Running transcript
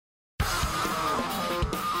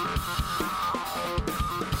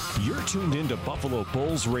tuned in to Buffalo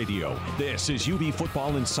Bulls Radio. This is UB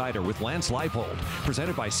Football Insider with Lance Leipold,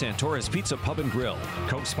 presented by Santora's Pizza Pub and Grill,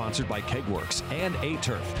 co-sponsored by Kegworks and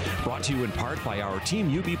A-Turf, brought to you in part by our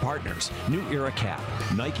Team UB partners, New Era Cap,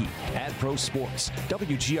 Nike, AdPro Sports,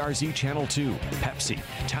 WGRZ Channel 2, Pepsi,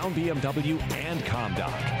 Town BMW, and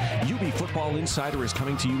ComDoc. UB Football Insider is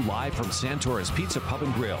coming to you live from Santora's Pizza Pub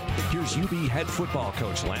and Grill. Here's UB head football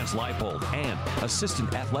coach Lance Leipold and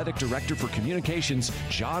Assistant Athletic Director for Communications,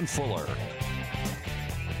 John Fuller.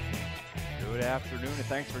 Good afternoon, and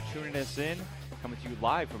thanks for tuning us in. Coming to you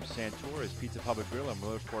live from Santora's Pizza Pub and Grill on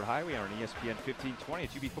Millersport Highway on ESPN 1520.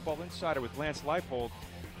 It's UB Football Insider with Lance Leipold.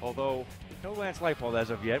 Although no Lance Leipold as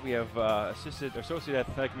of yet, we have Associate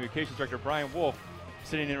Athletic Communications Director Brian Wolf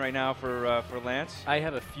sitting in right now for Lance. I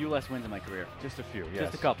have a few less wins in my career. Just a few, yes.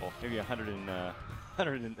 Just a couple. Maybe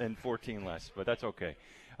 114 less, but that's okay.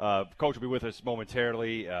 Coach will be with us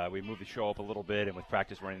momentarily. We moved the show up a little bit, and with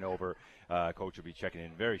practice running over, Coach will be checking in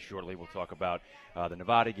very shortly. We'll talk about the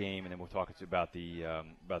Nevada game, and then we'll talk about the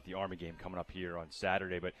Army game coming up here on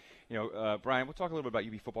Saturday. But, Brian, we'll talk a little bit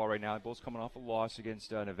about UB football right now. The Bulls coming off a loss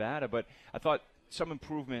against Nevada, but I thought some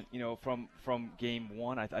improvement, from game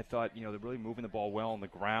one. I thought, they're really moving the ball well on the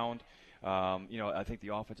ground. I think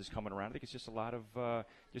the offense is coming around. I think it's just a lot of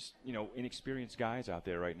inexperienced guys out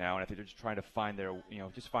there right now, and I think they're just trying to find their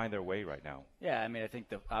way right now. Yeah, I mean, I think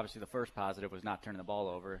obviously the first positive was not turning the ball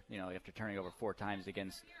over. After turning over 4 times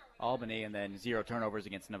against Albany and then 0 turnovers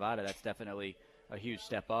against Nevada, that's definitely a huge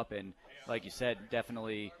step up. And like you said,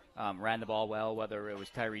 definitely ran the ball well, whether it was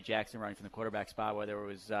Tyree Jackson running from the quarterback spot, whether it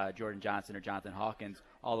was Jordan Johnson or Jonathan Hawkins.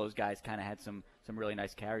 All those guys kind of had some really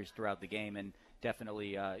nice carries throughout the game, and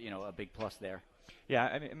definitely, a big plus there. Yeah,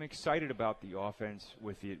 I'm excited about the offense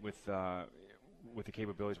with the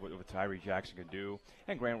capabilities what Tyree Jackson can do,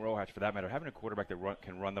 and Grant Rohatch for that matter. Having a quarterback that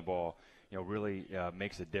can run the ball, really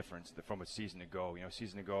makes a difference from a season ago.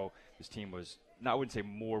 Season ago, this team was I wouldn't say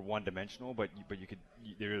more one-dimensional, but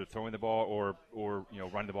they're either throwing the ball or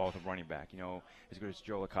running the ball with a running back. As good as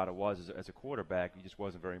Joe Licata was as a quarterback, he just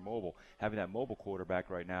wasn't very mobile. Having that mobile quarterback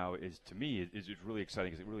right now is really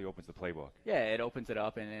exciting because it really opens the playbook. Yeah, it opens it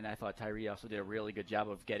up, and I thought Tyree also did a really good job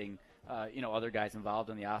of getting other guys involved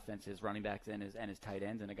in the offense, his running backs and his tight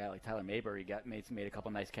ends, and a guy like Tyler Mayberry made a couple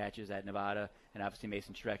nice catches at Nevada, and obviously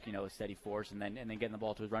Mason Schreck, a steady force, and then getting the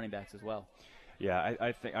ball to his running backs as well. Yeah,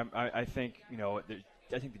 I think I think the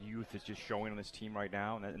youth is just showing on this team right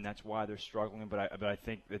now, and that's why they're struggling. But I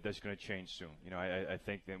think that that's going to change soon. I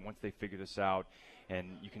think that once they figure this out,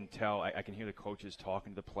 and you can tell, I can hear the coaches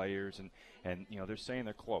talking to the players, and they're saying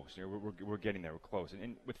they're close. We're getting there. We're close.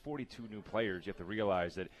 And with 42 new players, you have to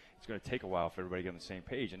realize that it's going to take a while for everybody to get on the same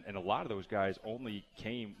page. And a lot of those guys only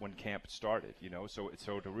came when camp started. So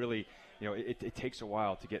to really, it takes a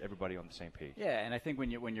while to get everybody on the same page. Yeah, and I think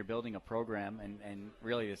when you're building a program, and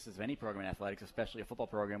really this is any program in athletics, especially a football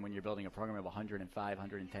program, when you're building a program of 105,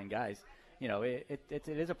 110 guys, it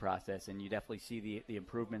is a process, and you definitely see the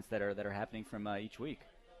improvements that are happening from each week.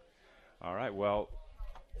 All right, well,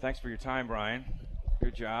 thanks for your time, Brian.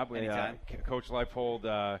 Good job. Anytime. Coach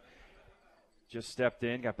Leipold just stepped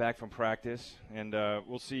in, got back from practice, and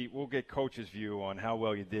we'll get Coach's view on how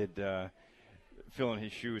well you did filling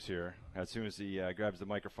his shoes here as soon as he grabs the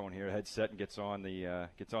microphone here, headset, and gets on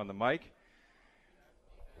the mic.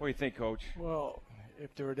 What do you think, Coach? Well,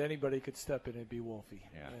 if there were anybody could step in, it'd be Wolfie.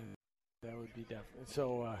 Yeah. That would be definite.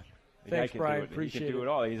 So, thanks, Brian. Appreciate it. He can do it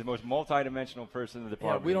all. He's the most multi-dimensional person in the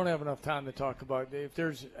department. Yeah, we don't have enough time to talk about it.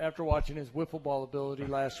 After watching his wiffle ball ability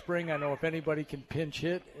last spring, I know if anybody can pinch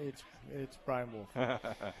hit, it's Brian Wolf.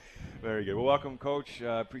 Very good. Well, welcome, Coach.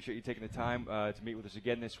 Appreciate you taking the time to meet with us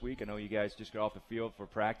again this week. I know you guys just got off the field for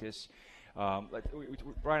practice. Brian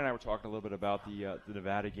and I were talking a little bit about the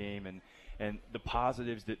Nevada game and the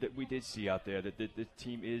positives that we did see out there. That the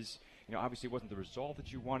team is, obviously it wasn't the result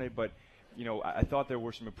that you wanted, but I thought there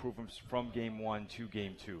were some improvements from game 1 to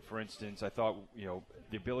game 2. For instance, I thought,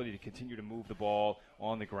 the ability to continue to move the ball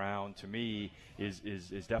on the ground, to me, is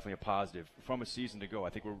definitely a positive. From a season ago,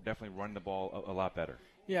 I think we're definitely running the ball a lot better.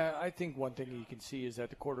 Yeah, I think one thing you can see is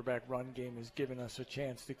that the quarterback run game has given us a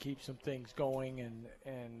chance to keep some things going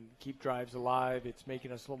and keep drives alive. It's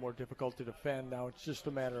making us a little more difficult to defend. Now it's just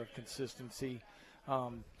a matter of consistency. I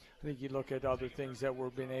think you look at other things that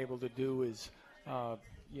we've been able to do is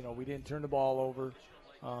we didn't turn the ball over.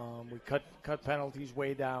 We cut penalties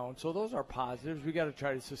way down. So those are positives. We got to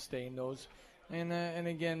try to sustain those. And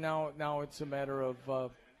again, now it's a matter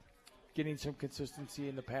of getting some consistency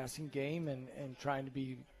in the passing game and trying to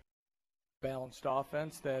be balanced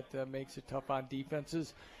offense that makes it tough on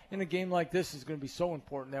defenses. In a game like this, is going to be so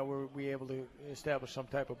important that we're able to establish some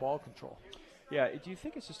type of ball control. Yeah, do you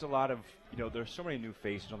think it's just a lot of, there's so many new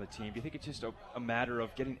faces on the team. Do you think it's just a matter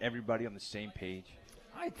of getting everybody on the same page?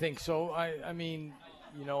 I think so. I mean,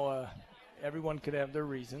 everyone could have their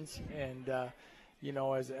reasons. And,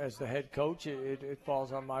 as the head coach, it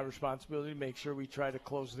falls on my responsibility to make sure we try to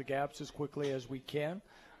close the gaps as quickly as we can.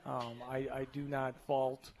 I do not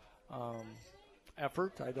fault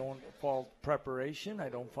effort. I don't fault preparation. I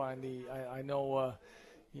don't find I know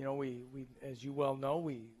we as you well know,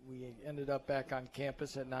 we ended up back on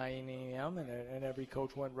campus at 9 a.m. and every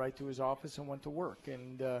coach went right to his office and went to work.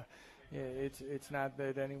 And it's not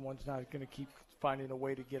that anyone's not going to keep finding a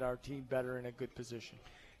way to get our team better in a good position.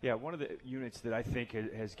 Yeah, one of the units that I think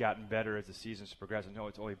has gotten better as the season's progressed. I know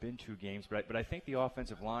it's only been 2 games, but I think the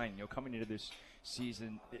offensive line, coming into this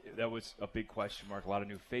season, that was a big question mark. A lot of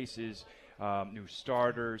new faces, new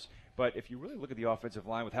starters. But if you really look at the offensive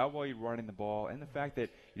line with how well you're running the ball and the fact that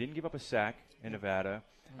you didn't give up a sack in Nevada,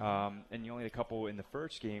 and you only had a couple in the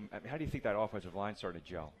first game, I mean, how do you think that offensive line started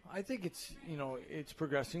to gel? I think it's it's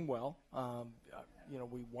progressing well.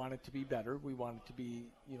 We want it to be better. We want it to be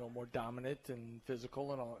more dominant and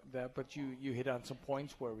physical and all that. But you hit on some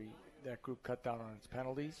points where that group cut down on its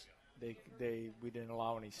penalties. We didn't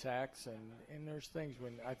allow any sacks, and there's things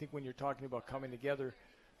when you're talking about coming together.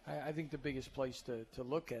 I think the biggest place to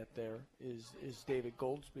look at there is David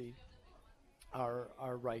Goldsby,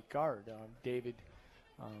 our right guard. David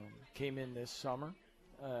came in this summer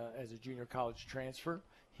as a junior college transfer.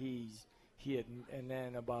 And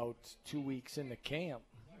then about 2 weeks into camp,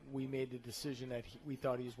 we made the decision that we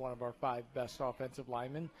thought he was one of our 5 best offensive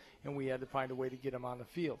linemen, and we had to find a way to get him on the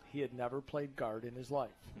field. He had never played guard in his life.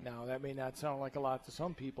 Now, that may not sound like a lot to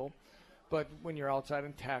some people, but when you're outside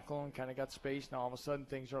and tackle and kind of got space, now all of a sudden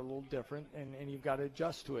things are a little different, and you've got to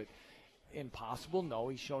adjust to it. Impossible? No,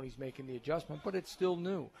 he's shown he's making the adjustment, but it's still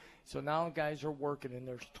new. So now guys are working, and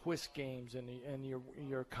there's twist games, and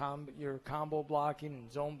your combo blocking and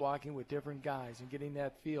zone blocking with different guys and getting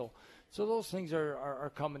that feel. So those things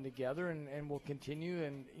are coming together, and will continue.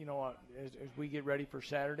 And as we get ready for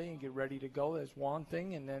Saturday and get ready to go, that's one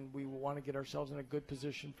thing, and then we want to get ourselves in a good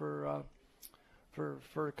position for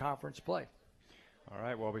conference play. All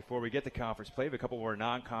right, well, before we get to conference play, we have a couple more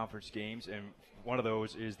non-conference games, and one of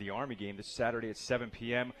those is the Army game this Saturday at 7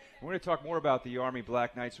 p.m. We're going to talk more about the Army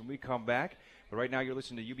Black Knights when we come back, but right now you're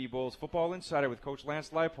listening to UB Bulls Football Insider with Coach Lance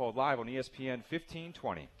Leipold live on ESPN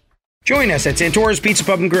 1520. Join us at Santora's Pizza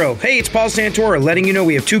Pub and Grill. Hey, it's Paul Santora letting you know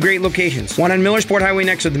we have 2 great locations. One on Millersport Highway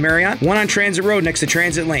next to the Marriott, one on Transit Road next to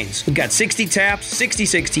Transit Lanes. We've got 60 taps,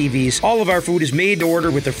 66 TVs. All of our food is made to order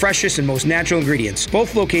with the freshest and most natural ingredients.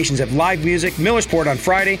 Both locations have live music, Millersport on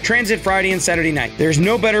Friday, Transit Friday and Saturday night. There's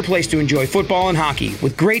no better place to enjoy football and hockey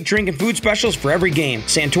with great drink and food specials for every game.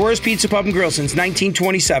 Santora's Pizza Pub and Grill since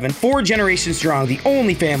 1927. 4 generations strong, the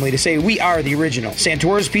only family to say we are the original.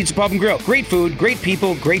 Santora's Pizza Pub and Grill. Great food, great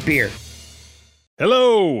people, great beer.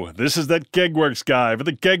 Hello, this is that Kegworks guy for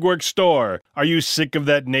the Kegworks store. Are you sick of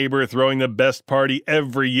that neighbor throwing the best party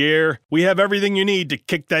every year? We have everything you need to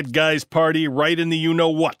kick that guy's party right in the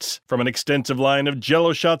you-know-whats. From an extensive line of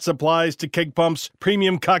Jell-O shot supplies to keg pumps,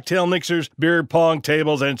 premium cocktail mixers, beer pong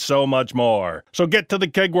tables, and so much more. So get to the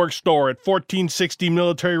Kegworks store at 1460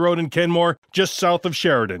 Military Road in Kenmore, just south of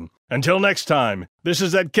Sheridan. Until next time, this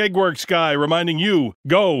is that Kegworks guy reminding you,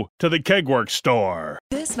 go to the Kegworks store.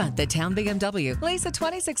 This month at Town BMW, lease a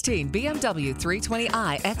 2016 BMW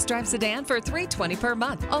 320i X-Drive sedan for $320 per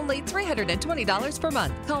month. Only $320 per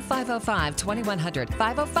month. Call 505-2100,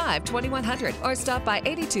 505-2100, or stop by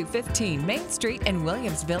 8215 Main Street in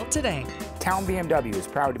Williamsville today. Town BMW is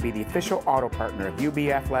proud to be the official auto partner of UB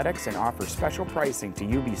Athletics and offers special pricing to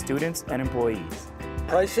UB students and employees.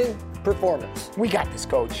 Pricing, performance. We got this,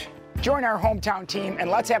 Coach. Join our hometown team and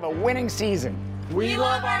let's have a winning season. We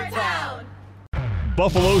love our town.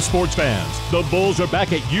 Buffalo sports fans, the Bulls are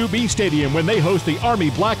back at UB Stadium when they host the Army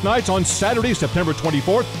Black Knights on Saturday, September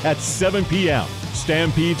 24th at 7 p.m.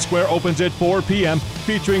 Stampede Square opens at 4 p.m.,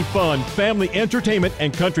 featuring fun, family entertainment,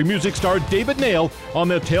 and country music star David Nail on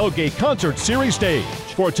the Tailgate Concert Series stage.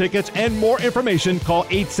 For tickets and more information, call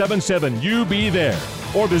 877-UB-THERE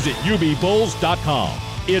or visit ubbulls.com.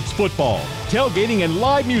 It's football, tailgating, and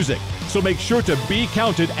live music, so make sure to be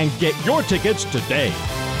counted and get your tickets today.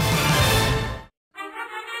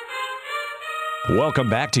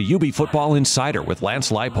 Welcome back to UB Football Insider with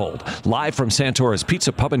Lance Leipold, live from Santora's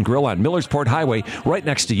Pizza Pub and Grill on Millersport Highway, right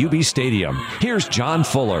next to UB Stadium. Here's John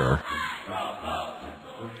Fuller. We're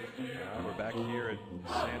back here at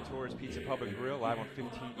Santora's Pizza Pub and Grill, live on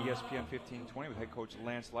ESPN 1520 with head coach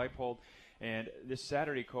Lance Leipold. And this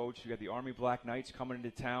Saturday, Coach, you got the Army Black Knights coming into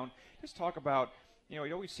town. Just talk about, You know,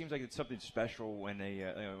 it always seems like it's something special when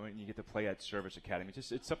when you get to play at Service Academy.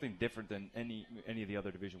 It's something different than any of the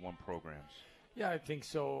other Division I programs. Yeah, I think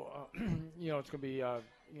so. You know, it's going to be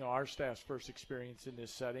our staff's first experience in this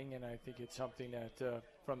setting, and I think it's something that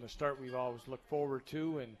from the start we've always looked forward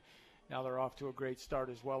to, and now they're off to a great start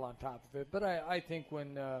as well on top of it. But I think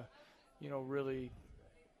when really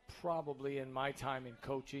probably in my time in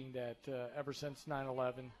coaching that ever since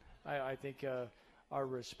 9/11, I think our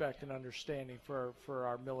respect and understanding for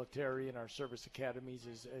our military and our service academies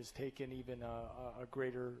has taken even a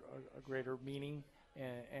greater meaning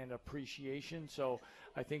and appreciation. So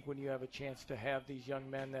I think when you have a chance to have these young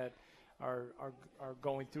men that are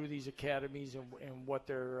going through these academies and what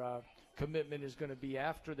their commitment is going to be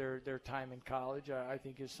after their time in college, I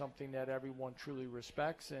think is something that everyone truly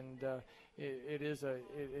respects, and it is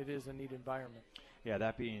a neat environment. Yeah,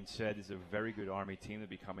 that being said, this is a very good Army team to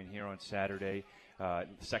be coming here on Saturday,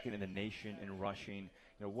 second in the nation in rushing.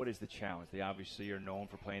 You know, what is the challenge? They obviously are known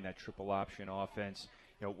for playing that triple option offense.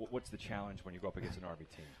 You know, what's the challenge when you go up against an Army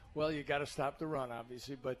team? Well, you got to stop the run,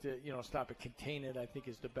 obviously, but stop it, contain it. I think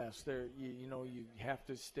is the best. There, you have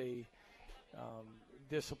to stay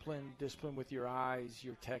disciplined with your eyes,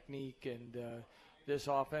 your technique, and this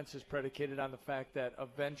offense is predicated on the fact that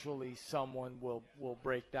eventually someone will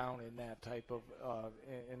break down in that type of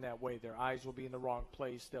in that way. Their eyes will be in the wrong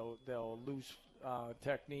place. They'll lose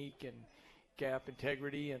technique and gap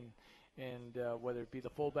integrity, and whether it be the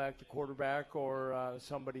fullback, the quarterback, or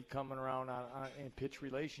somebody coming around in pitch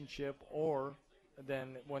relationship, or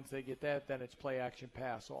then once they get that, then it's play action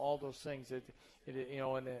pass. So all those things,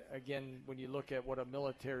 and again, when you look at what a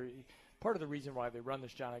military, part of the reason why they run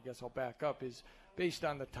this, John, I guess I'll back up, is based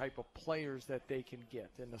on the type of players that they can get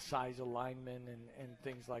and the size of linemen and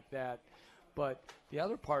things like that. But the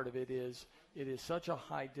other part of it is such a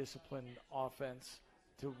high discipline offense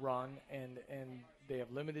to run, and they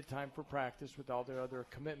have limited time for practice with all their other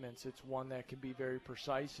commitments. It's one that can be very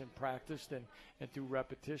precise and practiced, and through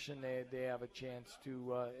repetition they have a chance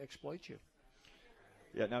to exploit you.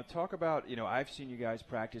 Yeah, now talk about, I've seen you guys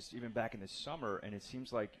practice even back in the summer, and it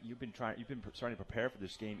seems like you've been starting to prepare for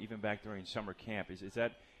this game even back during summer camp.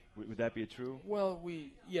 Would that be true? Well,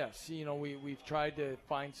 we've tried to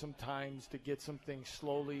find some times to get some things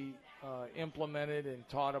slowly implemented and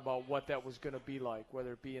taught about what that was going to be like,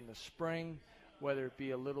 whether it be in the spring, whether it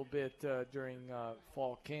be a little bit during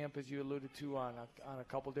fall camp, as you alluded to, on a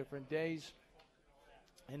couple different days.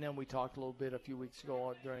 And then we talked a little bit a few weeks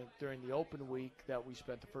ago during the open week that we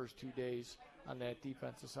spent the first 2 days on that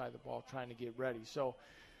defensive side of the ball trying to get ready. So,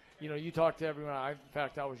 you talk to everyone. In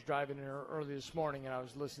fact, I was driving in early this morning, and I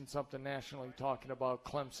was listening to something nationally talking about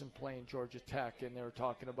Clemson playing Georgia Tech, and they were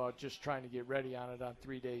talking about just trying to get ready on it on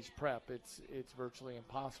 3 days prep. It's virtually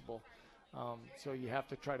impossible. So you have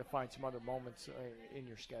to try to find some other moments in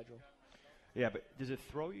your schedule. Yeah, but does it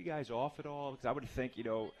throw you guys off at all? Because I would think,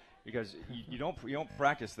 because you don't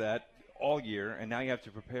practice that all year, and now you have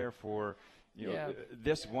to prepare for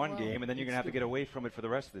this one game, and then you're going to have to get away from it for the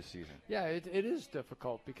rest of the season. Yeah, it is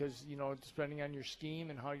difficult because, depending on your scheme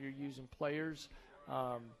and how you're using players,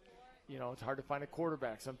 it's hard to find a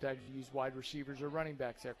quarterback. Sometimes you use wide receivers or running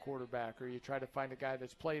backs at quarterback, or you try to find a guy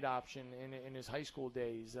that's played option in his high school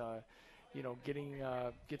days.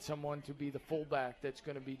 Get someone to be the fullback that's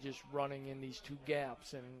going to be just running in these two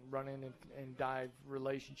gaps and running and dive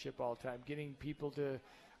relationship all the time. Getting people to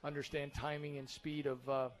understand timing and speed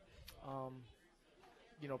of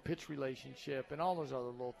pitch relationship and all those other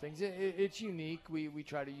little things. It's unique. We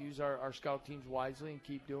try to use our scout teams wisely and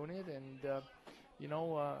keep doing it. And,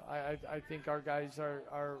 I think our guys,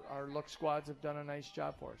 our look squads have done a nice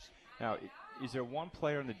job for us. Now, is there one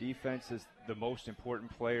player on the defense that's the most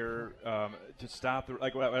important player to stop? Is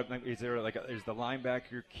the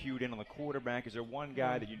linebacker cued in on the quarterback? Is there one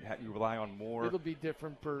guy that you rely on more? It'll be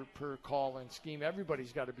different per call and scheme.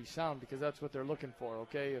 Everybody's got to be sound because that's what they're looking for.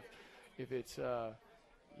 Okay, if it's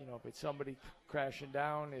if it's somebody crashing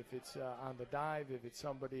down, if it's on the dive, if it's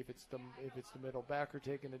the middle backer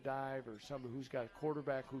taking the dive, or somebody who's got a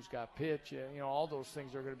quarterback, who's got pitch, all those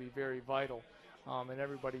things are going to be very vital. And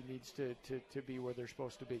everybody needs to be where they're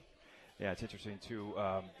supposed to be. Yeah, it's interesting, too.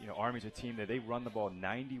 Army's a team that they run the ball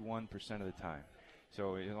 91% of the time.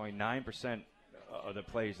 So only 9% of the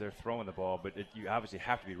plays they're throwing the ball, but you obviously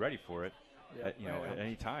have to be ready for it at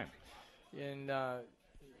any time. And,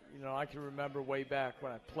 I can remember way back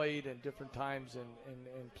when I played in different times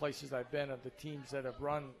and places I've been of the teams that have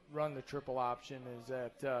run the triple option is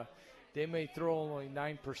that they may throw only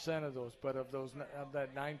 9% of those, but of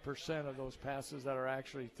that 9% of those passes that are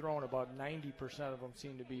actually thrown, about 90% of them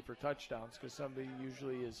seem to be for touchdowns because somebody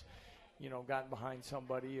usually is gotten behind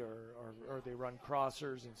somebody or they run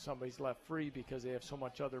crossers and somebody's left free because they have so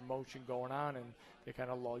much other motion going on, and they kind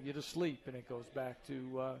of lull you to sleep. And it goes back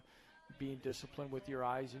to being disciplined with your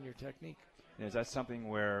eyes and your technique. And is that something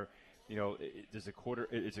where, is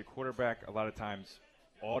a quarterback a lot of times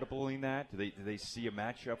audibling that? Do they see a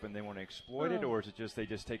matchup and they want to exploit it, or is it just they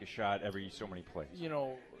just take a shot every so many plays?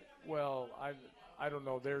 Well, I don't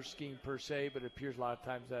know their scheme per se, but it appears a lot of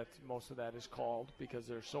times that most of that is called because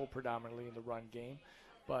they're so predominantly in the run game.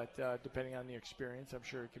 But depending on the experience, I'm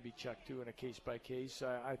sure it could be checked too in a case by case.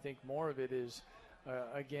 I think more of it is,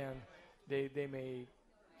 again, they may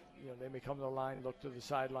come to the line, look to the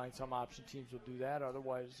sideline. Some option teams will do that,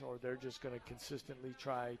 otherwise, or they're just going to consistently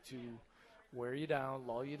try to wear you down,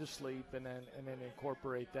 lull you to sleep, and then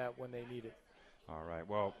incorporate that when they need it. All right.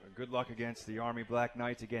 Well, good luck against the Army Black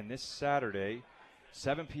Knights again this Saturday.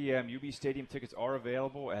 7 p.m. UB Stadium tickets are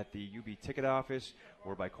available at the UB ticket office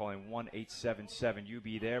or by calling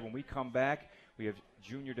 1-877-UB there. When we come back, we have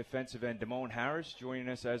junior defensive end Damone Harris joining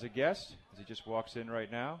us as a guest as he just walks in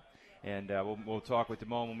right now. And we'll talk with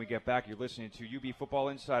Damone when we get back. You're listening to UB Football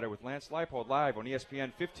Insider with Lance Leipold live on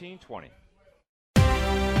ESPN 1520.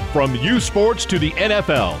 From U Sports to the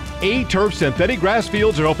NFL, A-Turf synthetic grass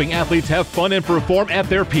fields are helping athletes have fun and perform at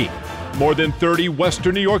their peak. More than 30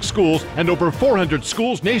 Western New York schools and over 400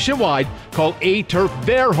 schools nationwide call A-Turf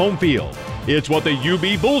their home field. It's what the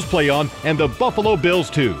UB Bulls play on and the Buffalo Bills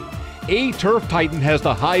too. A-Turf Titan has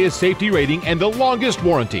the highest safety rating and the longest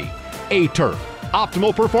warranty. A-Turf,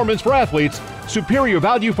 optimal performance for athletes, superior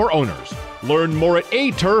value for owners. Learn more at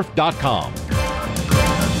aturf.com.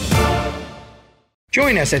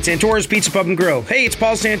 Join us at Santora's Pizza Pub and Grill. Hey, it's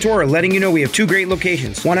Paul Santora letting you know we have two great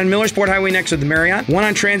locations. One on Millersport Highway next to the Marriott, one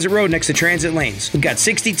on Transit Road next to Transit Lanes. We've got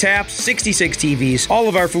 60 taps, 66 TVs. All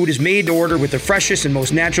of our food is made to order with the freshest and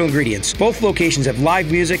most natural ingredients. Both locations have live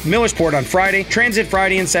music, Millersport on Friday, Transit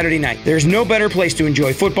Friday and Saturday night. There's no better place to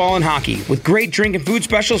enjoy football and hockey with great drink and food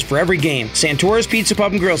specials for every game. Santora's Pizza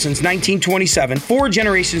Pub and Grill since 1927. 4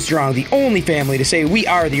 generations strong, the only family to say we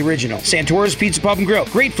are the original. Santora's Pizza Pub and Grill.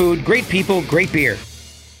 Great food, great people, great beer.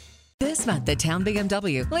 This month at Town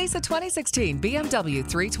BMW, lease a 2016 BMW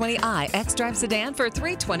 320i X-Drive sedan for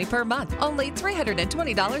 $320 per month. Only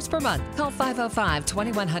 $320 per month. Call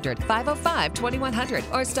 505-2100,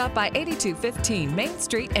 505-2100, or stop by 8215 Main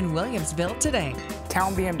Street in Williamsville today.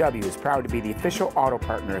 Town BMW is proud to be the official auto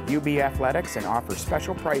partner of UB Athletics and offers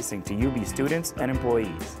special pricing to UB students and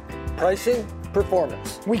employees. Pricing,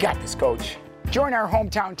 performance. We got this, Coach. Join our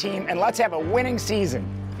hometown team and let's have a winning season.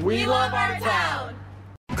 We love our town.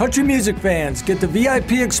 Country music fans, get the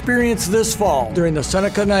VIP experience this fall during the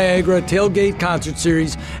Seneca Niagara Tailgate Concert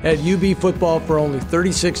Series at UB Football for only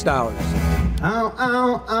 $36. Ow,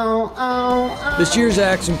 ow, ow, ow. This year's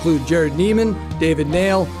acts include Jared Neiman, David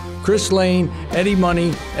Nail, Chris Lane, Eddie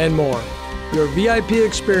Money, and more. Your VIP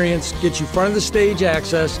experience gets you front of the stage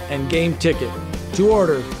access and game ticket. To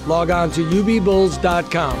order, log on to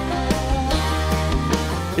ubbulls.com.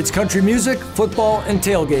 It's country music, football, and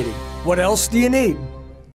tailgating. What else do you need?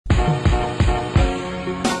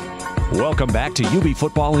 Welcome back to UB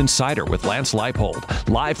Football Insider with Lance Leipold,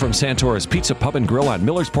 live from Santora's Pizza Pub and Grill on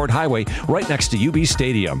Millersport Highway, right next to UB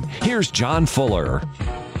Stadium. Here's John Fuller.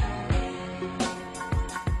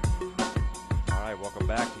 All right, welcome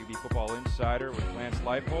back to UB Football Insider with Lance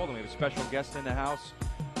Leipold, and we have a special guest in the house,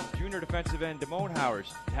 junior defensive end Damone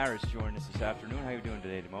Harris joining us this afternoon. How are you doing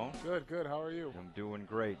today, Damone? Good. How are you? I'm doing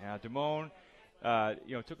great. Now, Damone,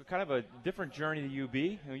 took a kind of a different journey to UB.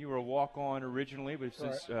 You were a walk-on originally, but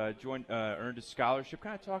since earned a scholarship.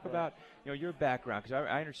 Kind of talk about your background, because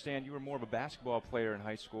I understand you were more of a basketball player in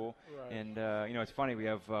high school, and it's funny we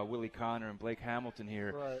have Willie Connor and Blake Hamilton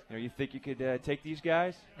here. Right. You think you could take these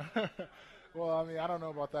guys? Well, I mean, I don't know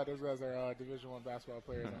about that. Those guys are Division I basketball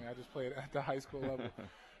players. I mean, I just played at the high school level.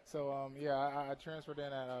 So, I transferred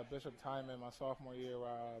in at Bishop Timon my sophomore year where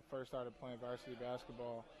I first started playing varsity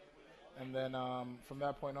basketball. And then from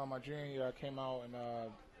that point on, my junior year, I came out and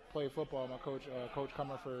played football. My coach, Coach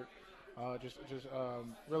Comerford, just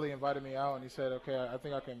really invited me out, and he said, okay, I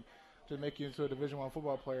think I can just make you into a Division I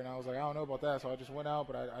football player. And I was like, I don't know about that. So I just went out,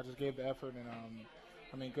 but I just gave the effort,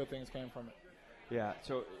 and, good things came from it. Yeah.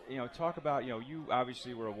 So, talk about, you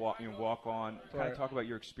obviously were a walk-on. Kind of talk about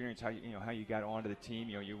your experience, how you got onto the team.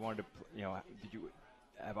 You wanted to, did you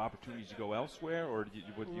have opportunities to go elsewhere, or did you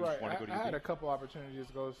want to go to UB? I had a couple opportunities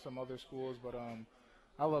to go to some other schools, but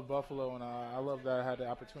I love Buffalo, and I love that I had the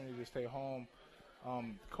opportunity to stay home.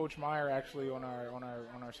 Coach Meyer, actually, on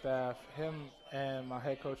our staff, him and my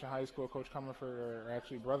head coach in high school, Coach Comerford, are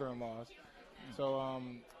actually brother-in-laws. So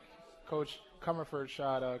Coach Comerford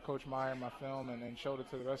shot Coach Meyer my film and showed it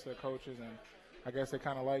to the rest of the coaches, and I guess they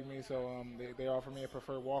kind of liked me, so they offered me a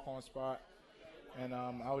preferred walk-on spot, and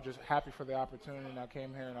I was just happy for the opportunity, and I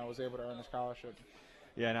came here and I was able to earn a scholarship.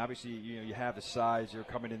 Yeah, and obviously, you have the size. You're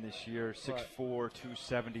coming in this year, 6'4",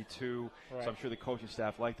 272. Right. So I'm sure the coaching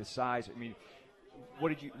staff liked the size. I mean, what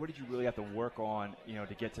did you really have to work on,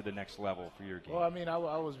 to get to the next level for your game? Well, I mean, I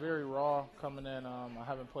was very raw coming in. I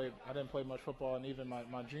didn't play much football, and even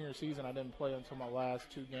my junior season, I didn't play until my last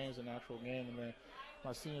 2 games in the actual game, and then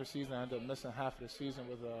my senior season, I ended up missing half of the season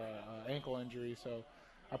with an ankle injury. So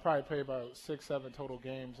I probably played about 6-7 total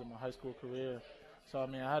games in my high school career. So, I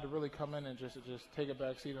mean, I had to really come in and just take a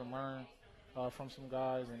back seat and learn from some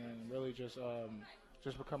guys, and then really just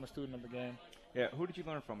become a student of the game. Yeah, who did you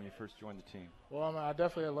learn from when you first joined the team? Well, I mean, I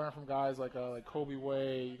definitely had learned from guys like Kobe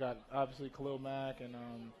Way. You got, obviously, Khalil Mack, and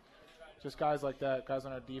just guys like that, guys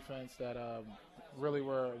on our defense that really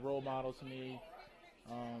were a role model to me.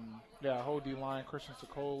 Whole D-line, Christian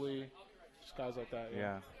Sicoli, just guys like that.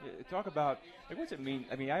 Yeah. Talk about, what's it mean?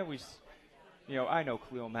 I mean, I always – I know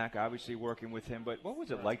Khalil Mack, obviously working with him, but what was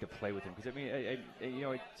it like to play with him? Because, I mean,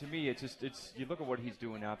 to me, it's you look at what he's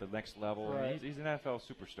doing now at the next level. Right. I mean, he's an NFL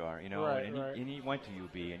superstar, and he went to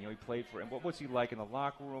UB, and he played for him. What's he like in the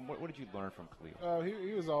locker room? What did you learn from Khalil?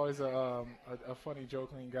 He was always a funny,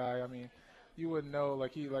 joking guy. I mean, you wouldn't know,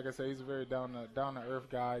 like I said, he's a very down to earth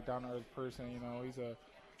guy, down to earth person.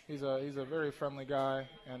 He's a very friendly guy,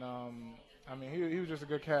 and I mean, he was just a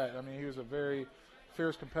good cat. I mean, he was a very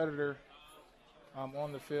fierce competitor.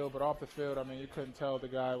 On the field, but off the field, I mean, you couldn't tell the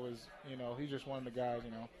guy was, he's just one of the guys,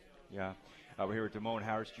 Yeah. We're here with Damone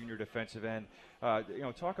Harris, junior defensive end.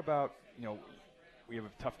 Talk about, we have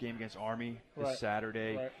a tough game against Army this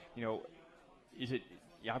Saturday. Right. Is it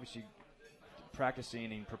obviously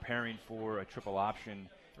practicing and preparing for a triple option,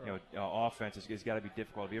 offense has got to be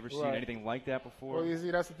difficult. Have you ever seen anything like that before? Well, you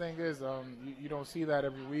see, that's the thing is, you don't see that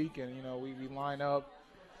every week, and, we line up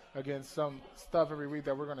against some stuff every week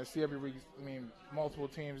that we're going to see every week. I mean, multiple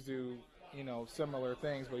teams do, similar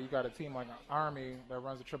things, but you got a team like Army that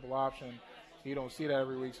runs a triple option. You don't see that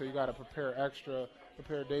every week, so you got to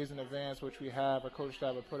prepare days in advance, which we have. Our coach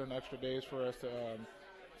staff would put in extra days for us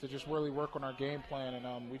to just really work on our game plan,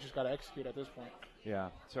 and we just got to execute at this point. Yeah.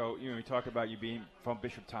 So, we talk about you being from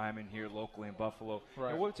Bishop Timon here locally in Buffalo.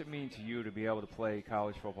 Right. What does it mean to you to be able to play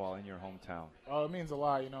college football in your hometown? Oh, it means a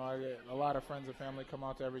lot. I get a lot of friends and family come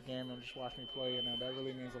out to every game and just watch me play, and that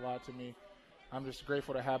really means a lot to me. I'm just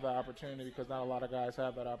grateful to have that opportunity because not a lot of guys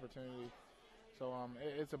have that opportunity. So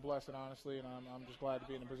it's a blessing, honestly, and I'm just glad to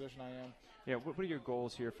be in the position I am. Yeah. What are your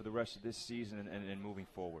goals here for the rest of this season and moving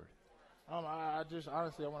forward? I just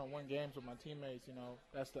honestly I want to win games with my teammates.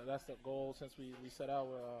 That's the goal since we set out.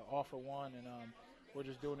 We're all for one, and we're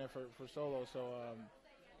just doing it for solo. So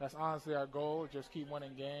that's honestly our goal. Just keep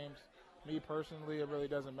winning games. Me personally, it really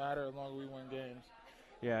doesn't matter as long as we win games.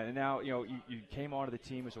 Yeah, and now you came onto the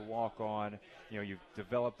team as a walk-on. You've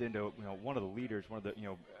developed into one of the leaders, one of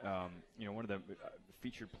the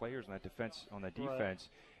featured players on that defense.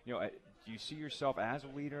 Right. Do you see yourself as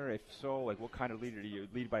a leader? If so, what kind of leader do you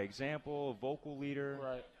lead by example, a vocal leader?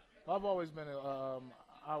 Right. I've always been,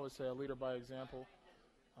 I would say, a leader by example.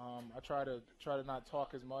 I try to not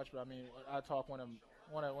talk as much, but I mean, I talk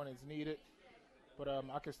when it's needed. But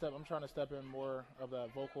I'm trying to step in more of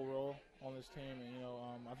that vocal role on this team,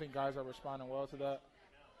 and I think guys are responding well to that.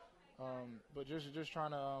 But just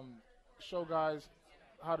trying to show guys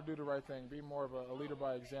how to do the right thing, be more of a leader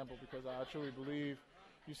by example, because I truly believe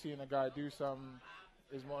you seeing a guy do something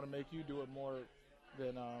is going to make you do it more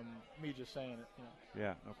than me just saying it.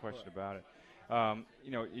 Yeah, no question about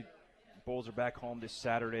it. Bulls are back home this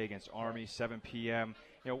Saturday against Army, 7 p.m.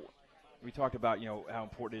 We talked about how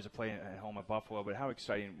important it is to play at home at Buffalo, but how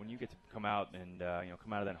exciting when you get to come out and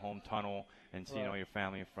come out of that home tunnel and see your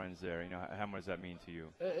family and friends there. How much does that mean to you?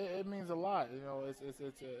 It means a lot.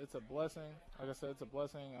 It's a blessing. Like I said, it's a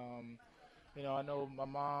blessing. I know my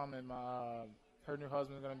mom and her new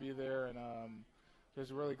husband's going to be there, and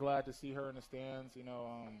just really glad to see her in the stands.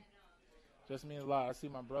 Just means a lot. I see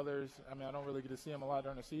my brothers. I mean, I don't really get to see them a lot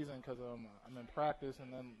during the season because I'm in practice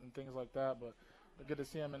and things like that, but I get to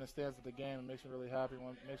see them in the stands at the game. It makes me really happy.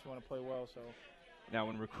 It makes me want to play well. So. Now,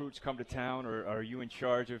 when recruits come to town, are you in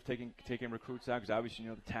charge of taking recruits out? Because obviously you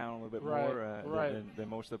know the town a little bit more than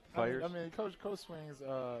most of the players. I mean, Coach swings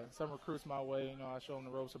some recruits my way. I show them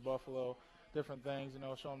the ropes of Buffalo, different things.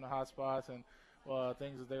 Show them the hot spots and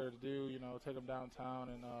things that they're to do. Take them downtown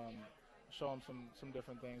and show them some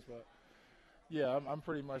different things. But Yeah, I'm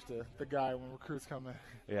pretty much the guy when recruits come in.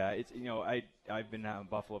 Yeah, it's I've been out in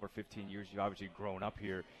Buffalo for 15 years. You've obviously grown up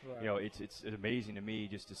here. Right. It's amazing to me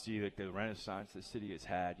just to see the renaissance the city has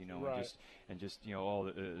had. Right. and just all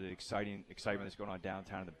the excitement that's going on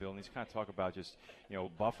downtown in the buildings. Kind of talk about just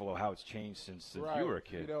Buffalo, how it's changed since you were a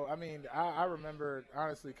kid. I remember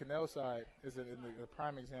honestly, Canal Side is a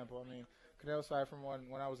prime example. I mean, Canal Side from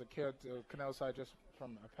when I was a kid to Canal Side just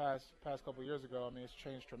from a past couple years ago. I mean, it's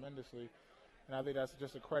changed tremendously. And I think that's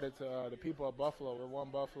just a credit to the people of Buffalo. We're one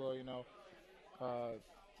Buffalo, a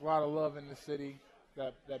lot of love in the city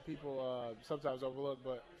that people sometimes overlook.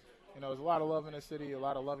 But, there's a lot of love in the city, a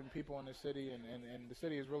lot of loving people in the city, and the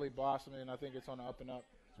city is really blossoming, and I think it's on the up and up.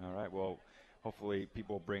 All right, well, hopefully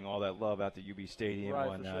people bring all that love out to UB Stadium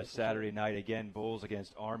on Saturday night. Again, Bulls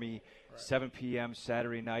against Army, 7 p.m.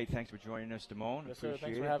 Saturday night. Thanks for joining us, Damone. Yes, sir.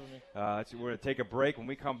 Thanks for having me. We're going to take a break. When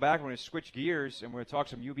we come back, we're going to switch gears, and we're going to talk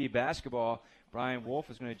some UB basketball. Brian Wolf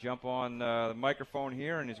is going to jump on the microphone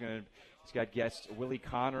here, and he's got guests Willie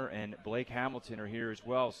Connor and Blake Hamilton are here as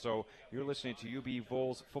well. So you're listening to UB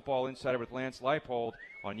Bulls Football Insider with Lance Leipold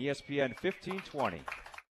on ESPN 1520.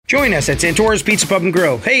 Join us at Santora's Pizza Pub and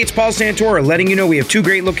Grill. Hey, it's Paul Santora letting you know we have 2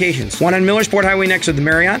 great locations. One on Millersport Highway next to the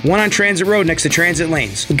Marriott, one on Transit Road next to Transit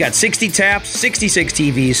Lanes. We've got 60 taps, 66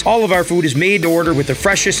 TVs. All of our food is made to order with the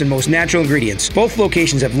freshest and most natural ingredients. Both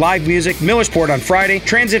locations have live music, Millersport on Friday,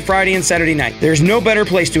 Transit Friday and Saturday night. There's no better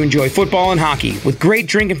place to enjoy football and hockey with great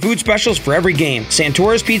drink and food specials for every game.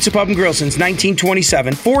 Santora's Pizza Pub and Grill since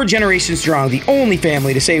 1927. 4 generations strong, the only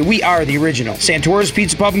family to say we are the original. Santora's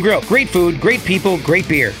Pizza Pub and Grill. Great food, great people, great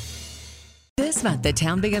beer. This month at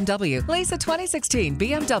Town BMW, lease a 2016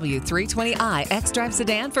 BMW 320i X-Drive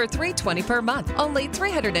sedan for $320 per month. Only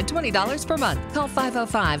 $320 per month. Call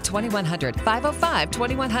 505-2100,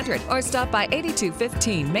 505-2100, or stop by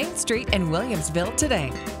 8215 Main Street in Williamsville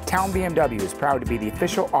today. Town BMW is proud to be the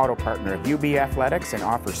official auto partner of UB Athletics and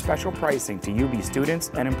offers special pricing to UB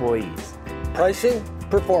students and employees. Pricing,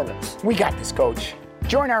 performance. We got this, Coach.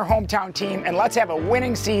 Join our hometown team and let's have a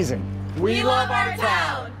winning season. We love our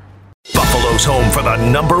town. Buffalo's home for the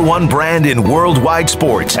 #1 brand in worldwide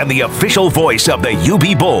sports and the official voice of the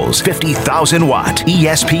UB Bulls. 50,000 watt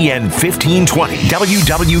ESPN 1520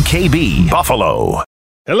 WWKB Buffalo.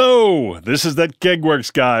 Hello, this is that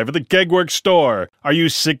Kegworks guy for the Kegworks store. Are you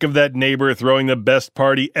sick of that neighbor throwing the best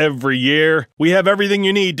party every year? We have everything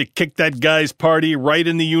you need to kick that guy's party right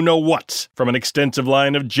in the you-know-whats. From an extensive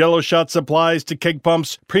line of Jell-O shot supplies to keg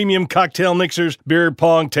pumps, premium cocktail mixers, beer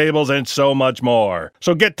pong tables, and so much more.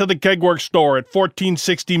 So get to the Kegworks store at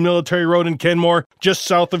 1460 Military Road in Kenmore, just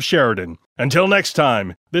south of Sheridan. Until next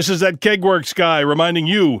time, this is that Kegworks guy reminding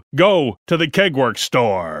you, go to the Kegworks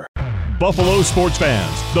store. Buffalo sports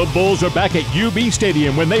fans, the Bulls are back at UB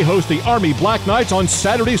Stadium when they host the Army Black Knights on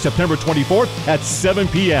Saturday, September 24th at 7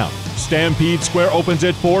 p.m. Stampede Square opens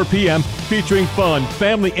at 4 p.m., featuring fun,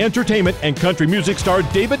 family entertainment, and country music star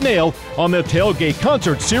David Nail on the Tailgate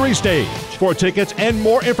Concert Series stage. For tickets and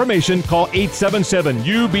more information, call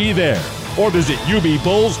 877-UB-THERE or visit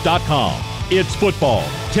ubbulls.com. It's football,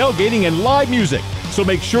 tailgating, and live music, so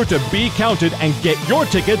make sure to be counted and get your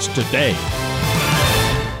tickets today.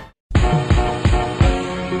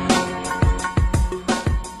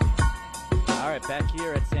 Back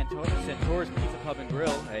here at Santora's Pizza Pub and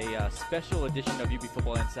Grill, a special edition of UB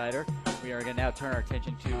Football Insider. We are going to now turn our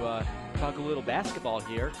attention to talk a little basketball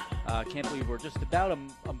here. Can't believe we're just about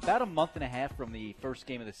a month and a half from the first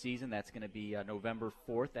game of the season. That's going to be November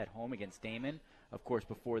 4th at home against Damon. Of course,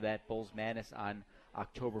 before that, Bulls Madness on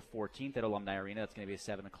October 14th at Alumni Arena. That's going to be at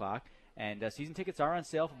 7 o'clock. And season tickets are on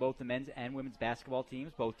sale for both the men's and women's basketball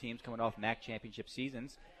teams, both teams coming off MAC championship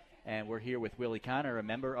seasons. And we're here with Willie Connor, a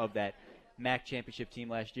member of that MAC championship team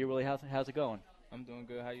last year. Willie, how's it going? I'm doing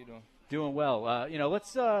good. How you doing? Doing well.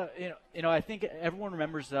 Let's I think everyone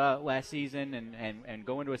remembers last season and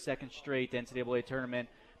going to a second straight NCAA tournament.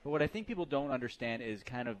 But what I think people don't understand is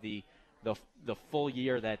kind of the full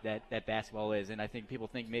year that basketball is. And I think people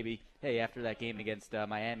think maybe, hey, after that game against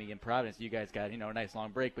Miami and Providence, you guys got a nice long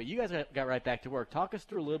break. But you guys got right back to work. Talk us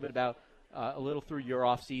through a little bit about through your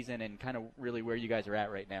off season and kind of really where you guys are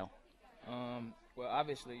at right now. Well,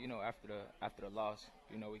 obviously, after the loss,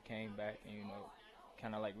 we came back and,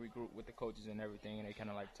 kind of like regrouped with the coaches and everything, and they kind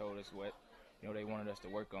of like told us what, they wanted us to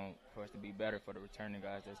work on for us to be better for the returning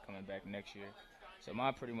guys that's coming back next year. So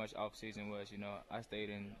my pretty much off season was, I stayed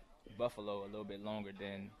in Buffalo a little bit longer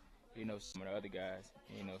than, some of the other guys,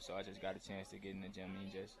 so I just got a chance to get in the gym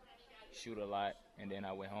and just shoot a lot, and then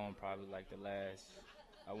I went home probably like the last,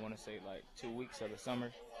 I want to say like 2 weeks of the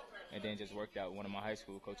summer, and then just worked out with one of my high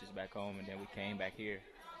school coaches back home, and then we came back here.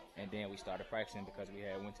 and then we started practicing because we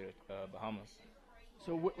had went to the Bahamas.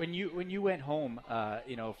 So when you went home,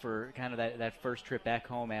 for kind of that first trip back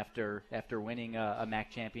home after winning a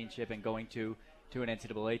MAC championship and going to an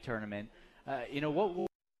NCAA tournament,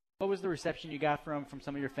 what was the reception you got from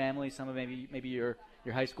some of your family, some of maybe your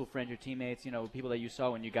high school friends, your teammates, people that you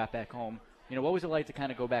saw when you got back home? What was it like to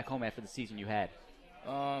kind of go back home after the season you had?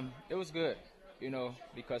 It was good,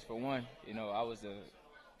 because for one, I was the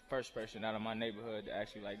first person out of my neighborhood to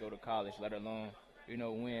actually go to college, let alone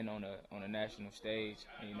win on a national stage.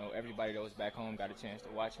 And, everybody that was back home got a chance to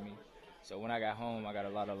watch me. So when I got home, I got a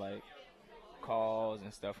lot of calls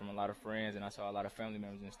and stuff from a lot of friends, and I saw a lot of family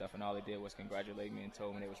members and stuff, and all they did was congratulate me and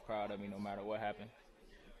told me they was proud of me no matter what happened.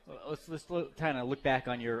 Well, let's kind of look back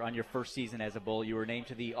on your first season as a Bull. You were named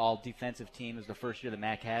to the All-Defensive Team. It was the first year the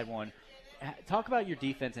MAC had one. Talk about your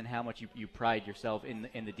defense and how much you pride yourself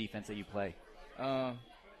in the defense that you play. I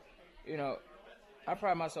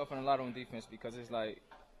pride myself in a lot on defense because it's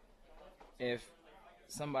if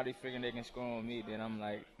somebody figuring they can score on me, then I'm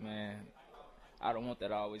like, man, I don't want that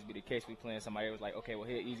to always be the case. We playing somebody who was like, okay, well,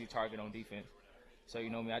 here, easy target on defense. So,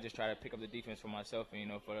 I just try to pick up the defense for myself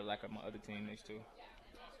and, for the lack of my other teammates too.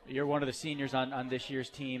 You're one of the seniors on this year's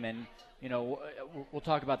team, and, we'll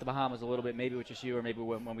talk about the Bahamas a little bit, maybe with just you or maybe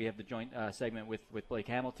when we have the joint segment with Blake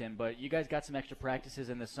Hamilton. But you guys got some extra practices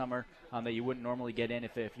in the summer that you wouldn't normally get in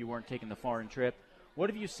if you weren't taking the foreign trip. What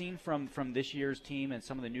have you seen from this year's team and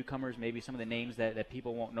some of the newcomers, maybe some of the names that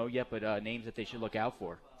people won't know yet, but names that they should look out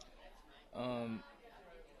for?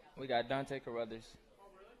 We got Dante Carruthers.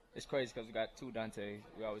 It's crazy because we got two Dantes.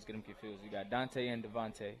 We always get them confused. We got Dante and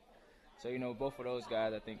Devontae. So, both of those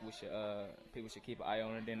guys I think people should keep an eye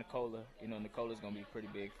on. And then Nicola. Nicola's going to be pretty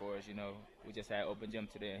big for us. We just had open gym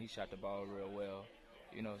today, and he shot the ball real well.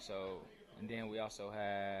 So, and then we also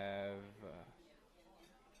have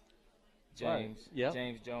James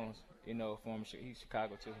Jones, he's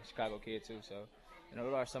Chicago too, Chicago kid too. So,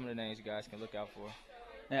 those are some of the names you guys can look out for.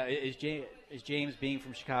 Now, is James being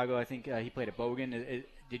from Chicago? I think he played at Bogan.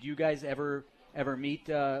 Did you guys ever meet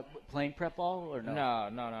playing prep ball or no?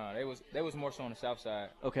 No. They was more so on the south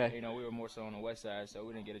side. Okay. We were more so on the west side, so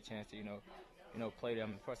we didn't get a chance to play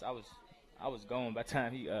them. First, I was gone by the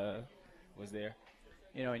time he was there.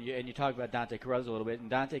 And you talked about Dante Carruthers a little bit, and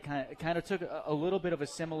Dante kind of took a little bit of a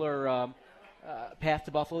similar path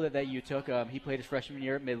to Buffalo that you took. He played his freshman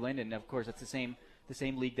year at Midland, and of course that's the same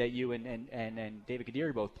league that you and David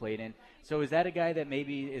Kadiri both played in. So is that a guy that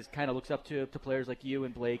maybe kind of looks up to players like you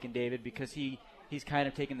and Blake and David because he's kind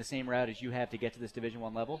of taken the same route as you have to get to this Division I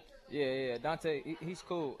level? Yeah. Dante, he's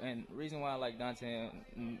cool, and the reason why I like Dante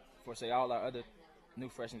and for say all our other new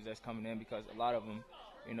freshmen that's coming in because a lot of them,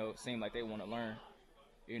 seem like they want to learn.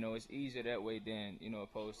 It's easier that way than,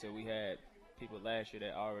 opposed to we had people last year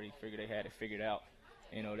that already figured they had it figured out.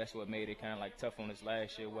 That's what made it kind of tough on us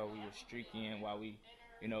last year where we were streaking, while we,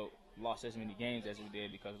 lost as many games as we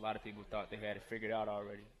did because a lot of people thought they had it figured out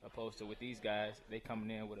already. Opposed to with these guys, they coming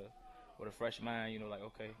in with a fresh mind,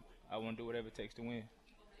 okay, I want to do whatever it takes to win.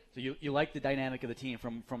 So you like the dynamic of the team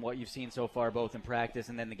from what you've seen so far, both in practice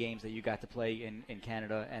and then the games that you got to play in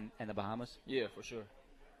Canada and the Bahamas? Yeah, for sure.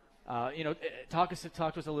 Talk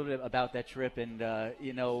to us a little bit about that trip and,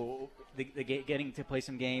 getting to play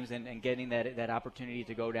some games and getting that opportunity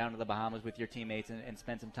to go down to the Bahamas with your teammates and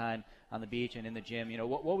spend some time on the beach and in the gym.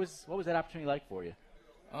 What was that opportunity like for you?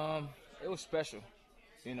 It was special.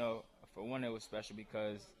 For one, it was special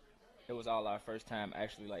because it was all our first time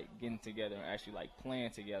actually getting together and actually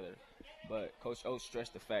playing together. But Coach O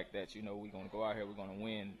stressed the fact that, we're going to go out here, we're going to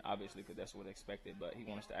win, obviously, because that's what expected. But he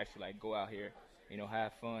wanted us to actually go out here,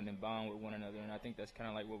 have fun and bond with one another. And I think that's kind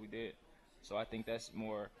of what we did. So I think that's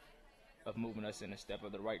more of moving us in a step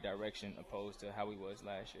of the right direction opposed to how we was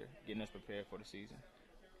last year, getting us prepared for the season.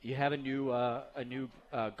 You have a new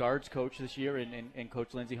guards coach this year in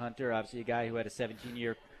Coach Lindsey Hunter, obviously a guy who had a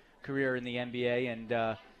 17-year career in the NBA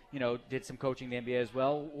and, did some coaching in the NBA as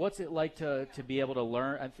well. What's it like to be able to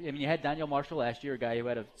learn? I mean, you had Daniel Marshall last year, a guy who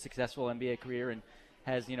had a successful NBA career and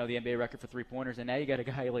has, the NBA record for three-pointers, and now you got a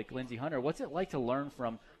guy like Lindsey Hunter. What's it like to learn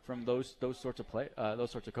from those sorts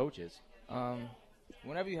of coaches?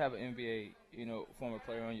 Whenever you have an NBA, former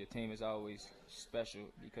player on your team is always special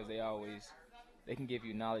because they can give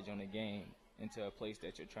you knowledge on the game into a place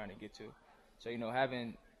that you're trying to get to. So,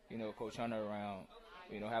 having, Coach Hunter around,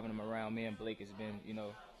 having him around me and Blake has been,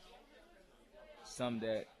 some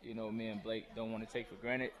that, me and Blake don't want to take for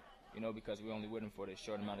granted, because we're only with him for this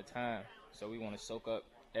short amount of time. So we want to soak up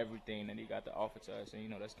everything that he got to offer to us.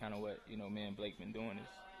 And, that's kind of what, me and Blake been doing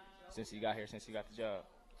since he got the job.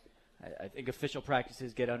 I think official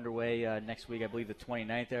practices get underway next week, I believe the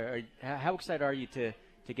 29th. How excited are you to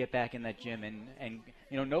to get back in that gym, and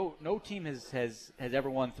no team has ever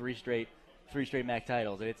won three straight MAC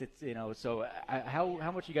titles. It's so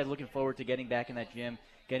how much are you guys looking forward to getting back in that gym,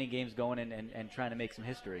 getting games going, and trying to make some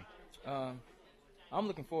history? I'm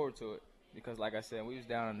looking forward to it because, like I said, we was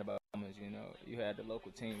down in the Bahamas. You had the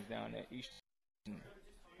local teams down there. Eastern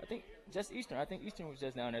was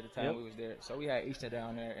just down there at the time we was there. So we had Eastern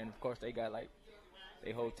down there, and of course they got like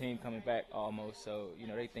their whole team coming back almost. So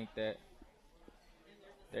they think that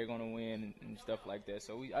they're gonna win and stuff like that.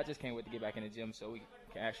 So I just can't wait to get back in the gym so we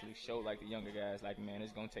can actually show like the younger guys, like, man,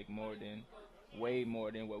 it's gonna take way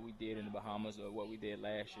more than what we did in the Bahamas or what we did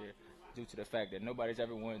last year, due to the fact that nobody's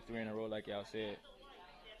ever won 3 in a row like y'all said.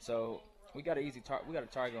 So we got a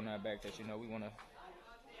target on our back that we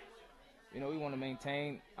want to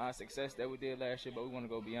maintain our success that we did last year, but we want to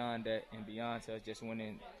go beyond that and beyond to just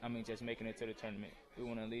winning. Just making it to the tournament. We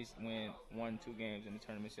want to at least win 1-2 games in the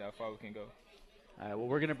tournament, see how far we can go. All right, well,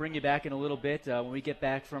 we're going to bring you back in a little bit. When we get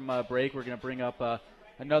back from break, we're going to bring up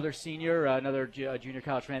another senior, another junior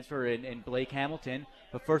college transfer in Blake Hamilton.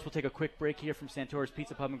 But first, we'll take a quick break here from Santora's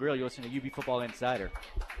Pizza Pub and Grill. You're listening to UB Football Insider.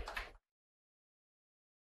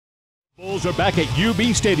 Bulls are back at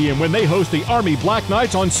UB Stadium when they host the Army Black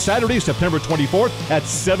Knights on Saturday, September 24th at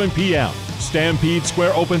 7 p.m. Stampede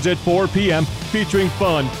Square opens at 4 p.m., featuring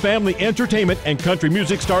fun, family entertainment, and country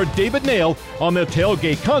music star David Nail on the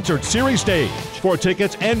Tailgate Concert Series stage. For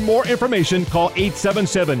tickets and more information, call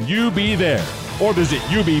 877-UB-THERE or visit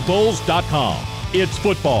ubbulls.com. It's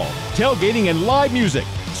football, tailgating, and live music,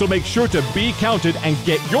 so make sure to be counted and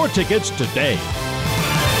get your tickets today.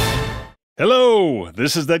 Hello,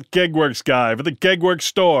 this is that Kegworks guy for the Kegworks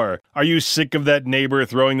store. Are you sick of that neighbor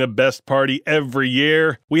throwing the best party every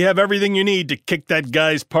year? We have everything you need to kick that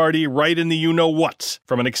guy's party right in the you-know-whats.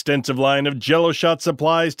 From an extensive line of Jell-O shot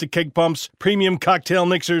supplies to keg pumps, premium cocktail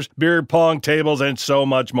mixers, beer pong tables, and so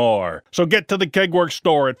much more. So get to the Kegworks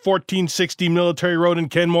store at 1460 Military Road in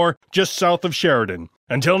Kenmore, just south of Sheridan.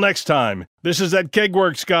 Until next time, this is that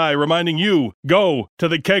Kegworks guy reminding you, go to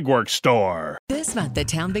the Kegworks store. This month at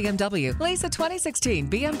Town BMW, lease a 2016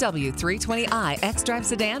 BMW 320i X-Drive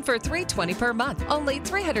sedan for $320 per month. Only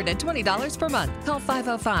 $320 per month. Call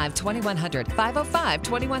 505-2100,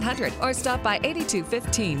 505-2100, or stop by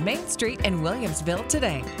 8215 Main Street in Williamsville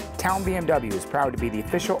today. Town BMW is proud to be the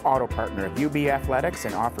official auto partner of UB Athletics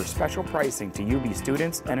and offers special pricing to UB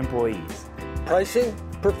students and employees. Pricing,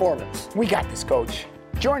 performance. We got this, Coach.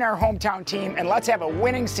 Join our hometown team and let's have a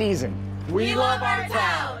winning season. We love our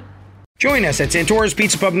town. Join us at Santora's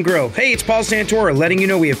Pizza Pub and Grill. Hey, it's Paul Santora letting you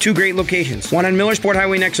know we have 2 great locations. One on Millersport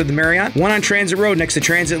Highway next to the Marriott, one on Transit Road next to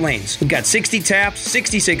Transit Lanes. We've got 60 taps,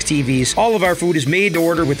 66 TVs. All of our food is made to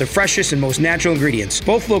order with the freshest and most natural ingredients.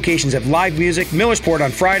 Both locations have live music, Millersport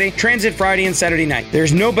on Friday, Transit Friday and Saturday night.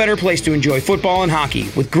 There's no better place to enjoy football and hockey,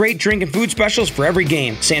 with great drink and food specials for every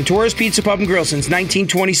game. Santora's Pizza Pub and Grill since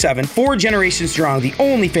 1927. 4 generations strong, the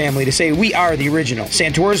only family to say we are the original.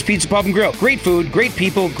 Santora's Pizza Pub and Grill. Great food, great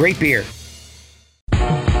people, great beer.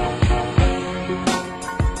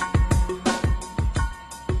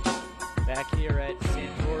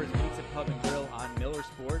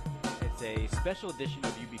 Special edition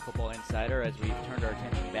of UB Football Insider as we've turned our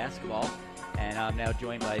attention to basketball, and I'm now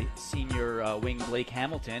joined by senior wing Blake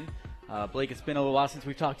Hamilton. Blake, it's been a little while since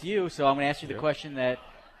we've talked to you, so I'm going to ask you the question that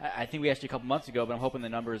I think we asked you a couple months ago, but I'm hoping the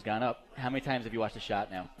number has gone up. How many times have you watched a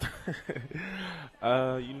shot now?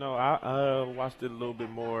 I watched it a little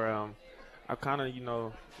bit more. I kind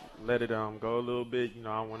of, let it go a little bit.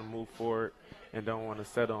 I want to move forward and don't want to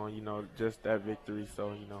settle on, just that victory.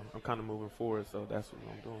 So, I'm kind of moving forward, so that's what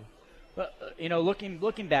I'm doing. But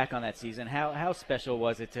looking back on that season, how special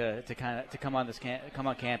was it to come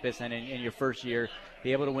on campus and in your first year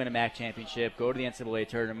be able to win a MAC championship, go to the NCAA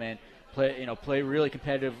tournament, play really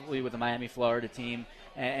competitively with the Miami Florida team,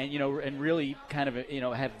 and really kind of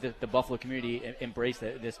have the Buffalo community embrace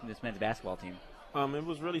this men's basketball team. It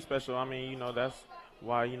was really special. I mean, that's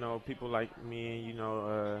why people like me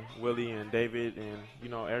and Willie and David and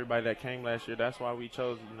everybody that came last year. That's why we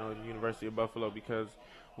chose the University of Buffalo, because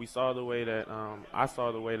we saw the way that I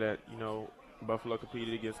saw the way that Buffalo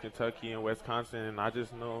competed against Kentucky and Wisconsin, and I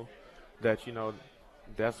just know that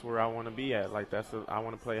that's where I want to be at. Like I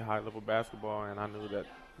want to play high level basketball, and I knew that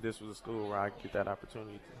this was a school where I could get that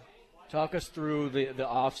opportunity to. Talk us through the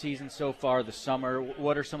off season so far, the summer.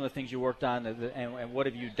 What are some of the things you worked on, and what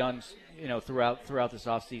have you done throughout this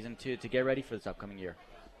off season to get ready for this upcoming year?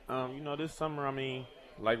 This summer, I mean,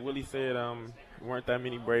 like Willie said, weren't that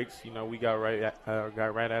many breaks. We got right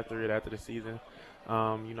after it after the season.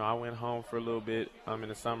 I went home for a little bit in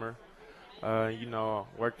the summer. You know,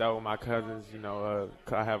 worked out with my cousins. You know,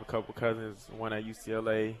 I have a couple cousins, one at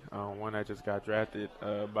UCLA, one that just got drafted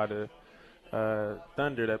by the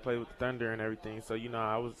Thunder, that played with the Thunder and everything. So, you know,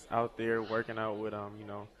 I was out there working out with, you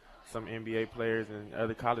know, some NBA players and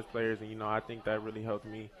other college players. And, you know, I think that really helped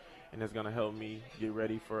me, and it's going to help me get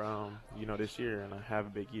ready for, you know, this year and have a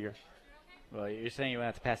big year. Well, you're saying you went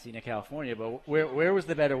out to Pasadena, California, but where was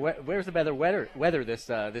the better weather this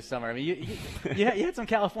summer? I mean, you had some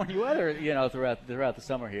California weather, you know, throughout the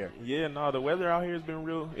summer here. Yeah, no, the weather out here has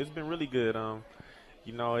been it's been really good.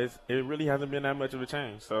 You know, it really hasn't been that much of a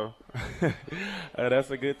change, so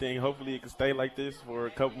that's a good thing. Hopefully, it can stay like this for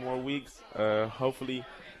a couple more weeks. Hopefully,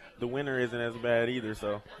 the winter isn't as bad either.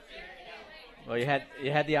 So. Well, you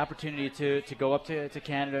had the opportunity to go up to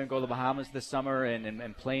Canada and go to the Bahamas this summer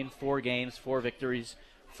and play in 4 games, 4 victories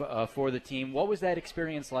for the team. What was that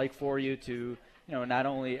experience like for you to, you know, not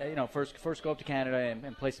only, you know, first go up to Canada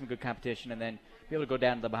and play some good competition, and then be able to go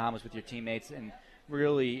down to the Bahamas with your teammates and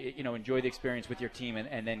really, you know, enjoy the experience with your team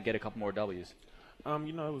and then get a couple more W's?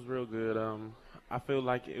 You know, it was real good. I feel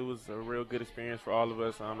like it was a real good experience for all of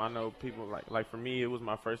us. I know people like for me, it was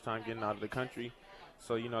my first time getting out of the country.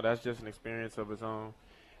 So, you know, that's just an experience of its own.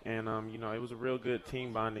 And, you know, it was a real good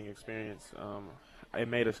team bonding experience. It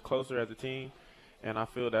made us closer as a team. And I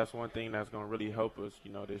feel that's one thing that's going to really help us,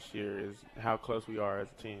 you know, this year is how close we are as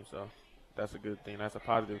a team. So that's a good thing. That's a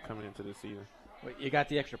positive coming into this season. Well, you got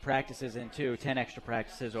the extra practices in, too, 10 extra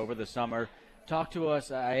practices over the summer. Talk to us.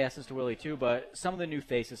 I asked this to Willie, too, but some of the new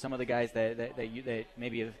faces, some of the guys that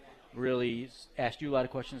maybe have really asked you a lot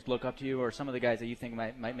of questions, look up to you, or some of the guys that you think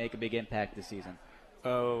might make a big impact this season?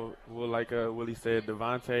 Well, like Willie said,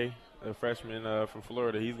 Devontae, a freshman from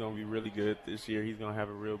Florida, he's going to be really good this year. He's going to have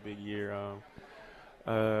a real big year.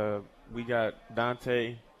 We got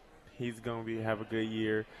Dante. He's going to have a good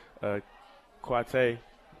year. Quate,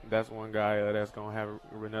 that's one guy that's going to have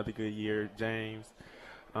another good year. James.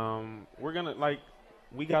 We're going to,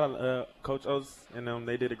 we got Coach Oates, and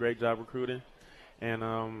they did a great job recruiting. And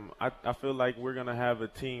I feel like we're going to have a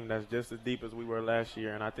team that's just as deep as we were last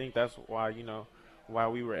year. And I think that's why, you know, why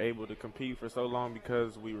we were able to compete for so long,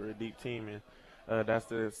 because we were a deep team, and that's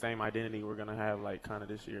the same identity we're going to have kind of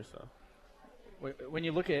this year. So when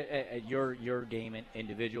you look at your game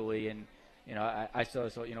individually, and you know, I saw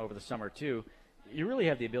this, you know, over the summer too, you really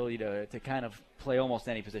have the ability to kind of play almost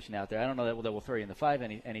any position out there. I don't know that we'll throw you in the 5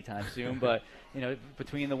 anytime soon, but you know,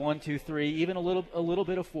 between the 1, 2, 3, even a little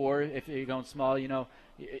bit of 4 if you're going small, you know,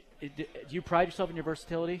 do you pride yourself in your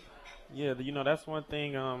versatility? Yeah, you know, that's one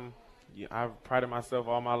thing. I've prided myself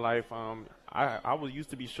all my life. I was used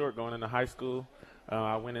to be short going into high school.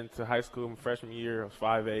 I went into high school my freshman year. I was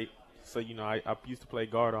 5'8", so you know I used to play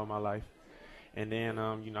guard all my life. And then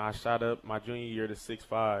you know, I shot up my junior year to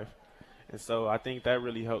 6'5", and so I think that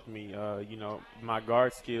really helped me. You know, my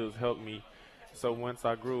guard skills helped me. So once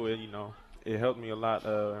I grew it, you know, it helped me a lot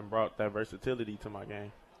and brought that versatility to my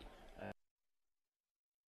game.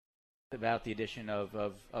 About the addition of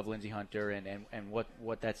Lindsey Hunter and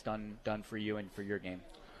what that's done for you and for your game?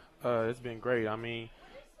 It's been great. I mean,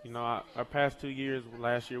 you know, our past 2 years,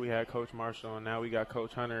 last year we had Coach Marshall, and now we got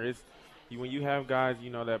Coach Hunter. When you have guys, you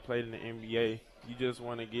know, that played in the NBA, you just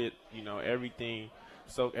want to get, you know,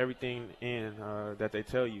 soak everything in that they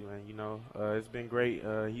tell you. And, you know, it's been great.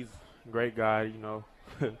 He's a great guy, you know,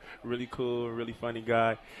 really cool, really funny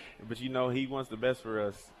guy. But, you know, he wants the best for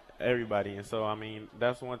us. Everybody. And so, I mean,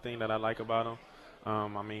 that's one thing that I like about him.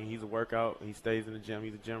 I mean, he's a workout. He stays in the gym.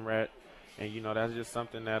 He's a gym rat. And, you know, that's just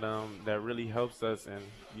something that that really helps us and,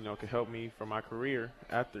 you know, can help me for my career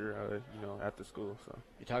after, you know, after school. So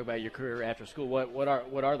you talk about your career after school. What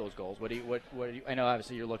are those goals? What do you, I know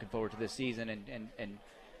obviously you're looking forward to this season and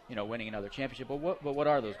you know, winning another championship, but what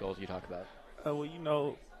are those goals you talk about? Well, you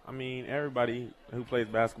know, I mean, everybody who plays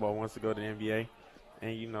basketball wants to go to the NBA.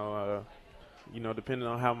 And, you know, depending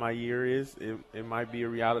on how my year is, it might be a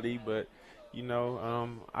reality. But, you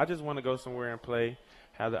know, I just want to go somewhere and play,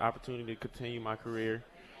 have the opportunity to continue my career,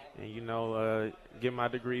 and, you know, get my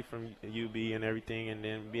degree from UB and everything, and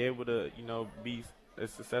then be able to, you know, be a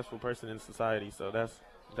successful person in society. So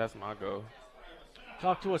that's my goal.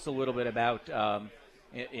 Talk to us a little bit about,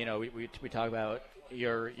 you know, we talk about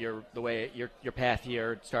your path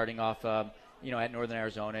here, starting off, you know, at Northern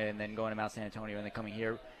Arizona and then going to Mount San Antonio and then coming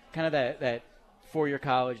here, kind of that 4-year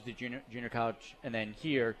college, the junior college, and then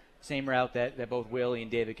here, same route that both Willie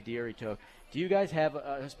and David Kadiri took. Do you guys have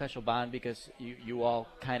a special bond because you all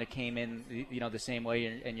kind of came in, you know, the same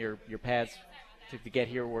way, and your paths to get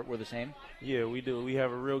here were the same? Yeah, we do. We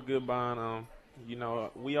have a real good bond. You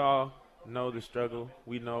know, we all know the struggle.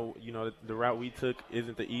 We know, the route we took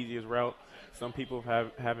isn't the easiest route. Some people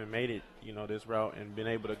haven't made it, this route and been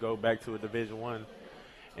able to go back to a Division I.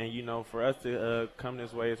 And, for us to come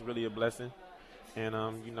this way, it's really a blessing. And,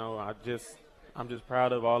 I'm just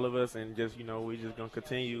proud of all of us, and just, we're just going to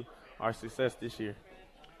continue our success this year.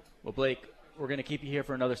 Well, Blake, we're going to keep you here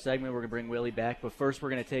for another segment. We're going to bring Willie back. But first,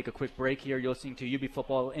 we're going to take a quick break here. You're listening to UB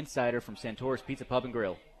Football Insider from Santora's Pizza Pub and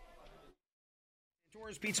Grill.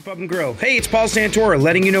 Santora's Pizza Pub and Grill. Hey, it's Paul Santora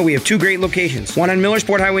letting you know we have two great locations. One on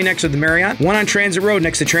Millersport Highway next to the Marriott, one on Transit Road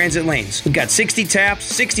next to Transit Lanes. We've got 60 taps,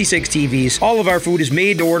 66 TVs. All of our food is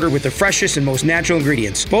made to order with the freshest and most natural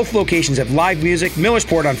ingredients. Both locations have live music,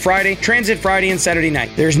 Millersport on Friday, Transit Friday and Saturday night.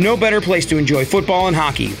 There's no better place to enjoy football and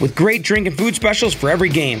hockey, with great drink and food specials for every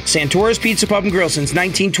game. Santora's Pizza Pub and Grill since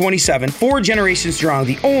 1927, 4 generations strong,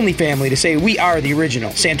 the only family to say we are the original.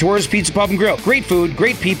 Santora's Pizza Pub and Grill. Great food,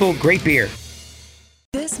 great people, great beer.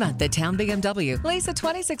 This month at Town BMW, lease a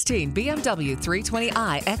 2016 BMW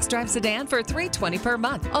 320i X-Drive sedan for $320 per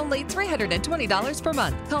month, only $320 per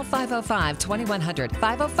month. Call 505-2100,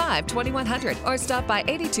 505-2100, or stop by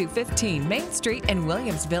 8215 Main Street in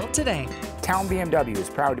Williamsville today. Town BMW is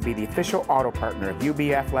proud to be the official auto partner of UB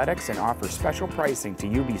Athletics and offers special pricing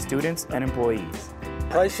to UB students and employees.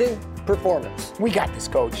 Pricing, performance. We got this,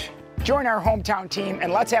 Coach. Join our hometown team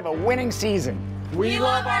and let's have a winning season. We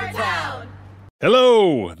love our town.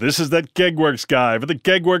 Hello, this is that Kegworks guy for the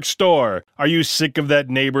Kegworks store. Are you sick of that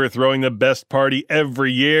neighbor throwing the best party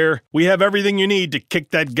every year? We have everything you need to kick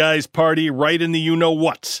that guy's party right in the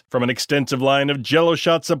you-know-whats. From an extensive line of Jell-O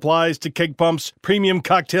shot supplies to keg pumps, premium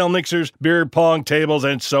cocktail mixers, beer pong tables,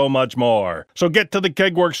 and so much more. So get to the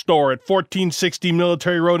Kegworks store at 1460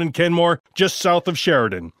 Military Road in Kenmore, just south of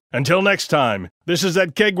Sheridan. Until next time, this is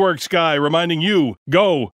that Kegworks guy reminding you,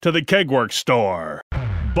 go to the Kegworks store.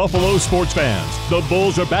 Buffalo sports fans, the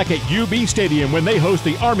Bulls are back at UB Stadium when they host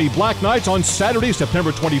the Army Black Knights on Saturday,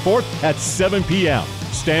 September 24th at 7 p.m.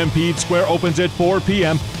 Stampede Square opens at 4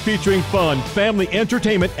 p.m., featuring fun, family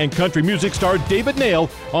entertainment, and country music star David Nail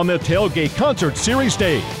on the Tailgate Concert Series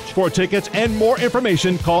stage. For tickets and more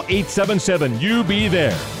information, call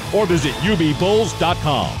 877-UB-THERE or visit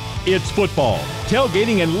ubbulls.com. It's football,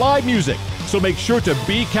 tailgating, and live music, so make sure to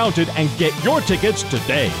be counted and get your tickets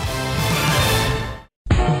today.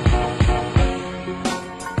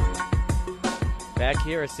 Back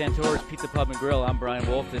here at Santora's Pizza Pub and Grill, I'm Brian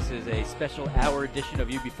Wolf. This is a special hour edition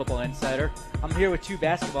of UB Football Insider. I'm here with two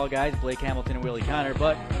basketball guys, Blake Hamilton and Willie Connor,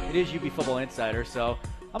 but it is UB Football Insider, so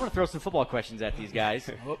I'm going to throw some football questions at these guys,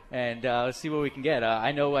 and let's see what we can get.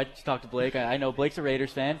 I know I just talked to Blake. I know Blake's a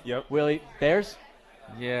Raiders fan. Yep. Willie, Bears?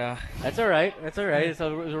 Yeah. That's all right. It was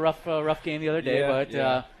a rough game the other day,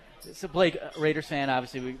 but so Blake, Raiders fan,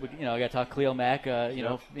 obviously, we got to talk Khalil Mack.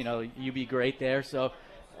 UB great there, so.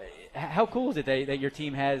 How cool is it that your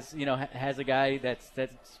team has a guy that's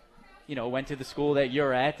went to the school that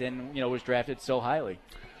you're at and was drafted so highly?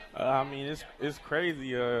 I mean, it's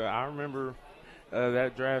crazy. I remember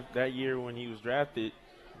that draft that year when he was drafted.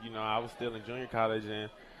 I was still in junior college, and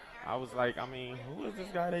I was like, I mean, who is this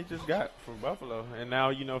guy they just got from Buffalo? And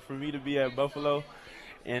now for me to be at Buffalo,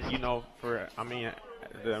 and the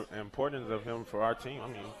importance of him for our team. I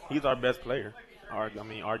mean, he's our best player.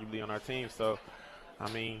 Arguably on our team. So, I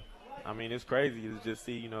mean, it's crazy to just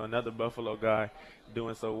see, another Buffalo guy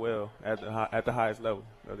doing so well at the highest level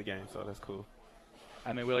of the game. So that's cool.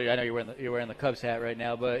 I mean, Willie, I know you're wearing the Cubs hat right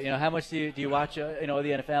now, but how much do you watch the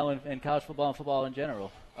NFL and college football and football in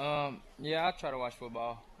general? Yeah, I try to watch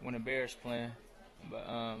football when the Bears playing, but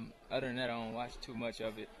other than that, I don't watch too much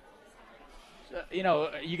of it.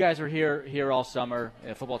 You guys were here all summer.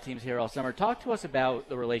 Football teams here all summer. Talk to us about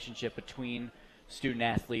the relationship between student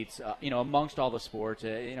athletes, amongst all the sports.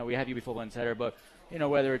 We have UB Football Insider, but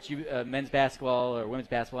whether it's men's basketball or women's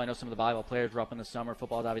basketball, I know some of the volleyball players were up in the summer.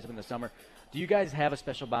 Football's obviously in the summer. Do you guys have a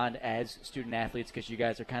special bond as student athletes because you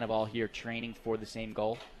guys are kind of all here training for the same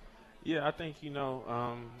goal? Yeah, I think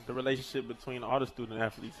the relationship between all the student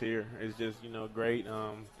athletes here is just great.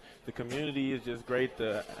 The community is just great.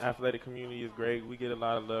 The athletic community is great. We get a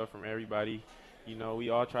lot of love from everybody. We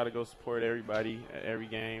all try to go support everybody at every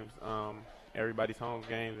game. Everybody's home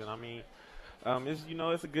games, and I mean,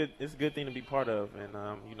 it's a good thing to be part of, and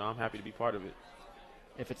I'm happy to be part of it.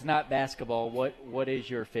 If it's not basketball, what is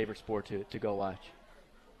your favorite sport to go watch?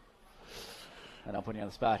 And I'm putting you on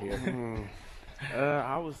the spot here.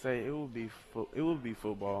 I would say it would be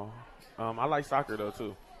football. I like soccer though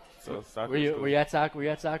too. So soccer. Were you at soccer? Were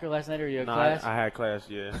you at soccer last night, or were you at No, class? I had class.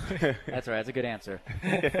 Yeah. That's right. That's a good answer.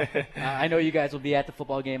 I know you guys will be at the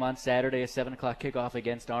football game on Saturday, a 7:00 kickoff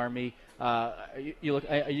against Army. I think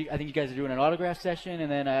you guys are doing an autograph session,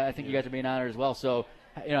 and then I think you guys are being honored as well. So,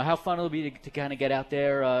 how fun it'll be to kind of get out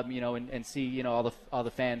there, and see, all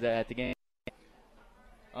the fans at the game.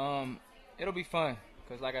 It'll be fun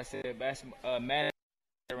because, like I said, basketball, Madden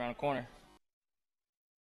around the corner.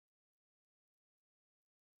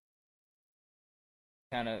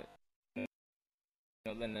 Kind of,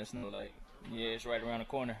 letting us know, like, yeah, it's right around the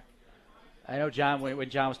corner. I know, John, when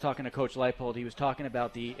John was talking to Coach Leipold, he was talking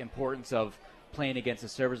about the importance of playing against the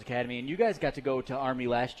Service Academy, and you guys got to go to Army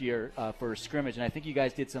last year for a scrimmage, and I think you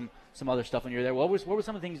guys did some other stuff when you were there. What were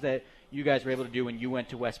some of the things that you guys were able to do when you went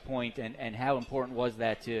to West Point, and how important was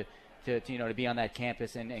that to be on that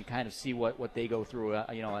campus and kind of see what they go through,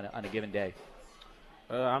 on a given day?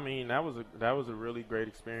 I mean, that was a really great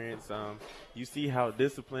experience. You see how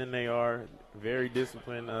disciplined they are, very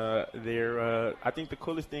disciplined. I think the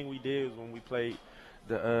coolest thing we did was when we played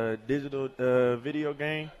the digital video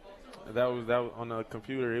game. That was on the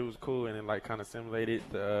computer. It was cool, and it like kind of simulated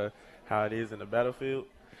how it is in the battlefield.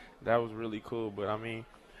 That was really cool. But I mean,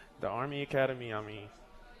 the Army Academy. I mean,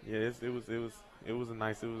 yeah, it was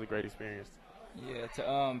a great experience. Yeah.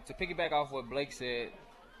 To piggyback off what Blake said.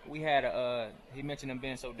 We had he mentioned him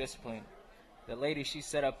being so disciplined. The lady, she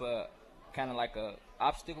set up a kind of like a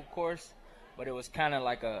obstacle course, but it was kind of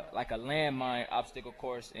like a landmine obstacle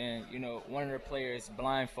course. And one of the players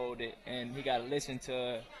blindfolded, and he got to listen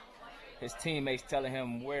to his teammates telling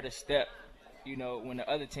him where to step. When the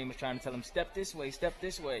other team was trying to tell him step this way, step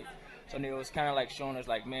this way. So it was kind of like showing us,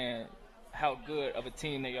 like, man, how good of a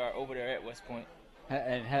team they are over there at West Point.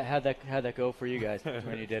 And how'd that go for you guys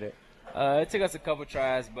when you did it? It took us a couple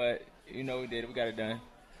tries, but we did it. We got it done.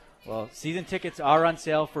 Well, season tickets are on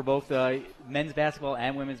sale for both men's basketball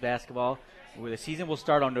and women's basketball. The season will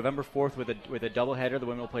start on November 4th with a doubleheader. The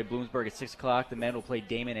women will play Bloomsburg at 6 o'clock. The men will play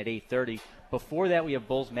Damon at 8:30. Before that, we have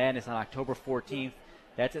Bulls Madness on October 14th.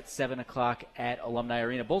 That's at 7 o'clock at Alumni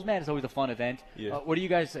Arena. Bulls Madness is always a fun event. Yeah. Are you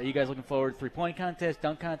guys looking forward to 3-point contest,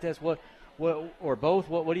 dunk contest, what or both?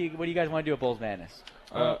 What do you guys want to do at Bulls Madness?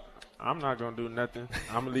 I'm not going to do nothing.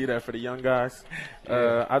 I'm going to leave that for the young guys.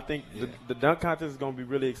 I think the dunk contest is going to be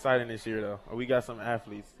really exciting this year, though. We got some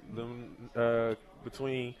athletes.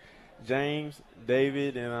 Between James,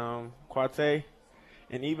 David, and Quate,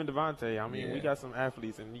 and even Devontae. I mean, we got some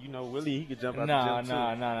athletes. And, Willie, he could jump out the gym, too.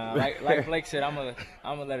 No. Like Blake said, I'm gonna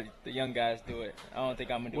let the young guys do it. I don't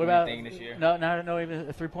think I'm going to do anything this year. No, even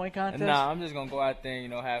a 3-point contest? Nah, I'm just going to go out there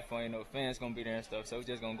and, have fun. Fans going to be there and stuff. So we're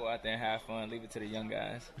just going to go out there and have fun, leave it to the young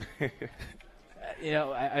guys. We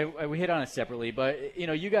hit on it separately, but,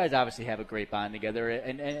 you guys obviously have a great bond together.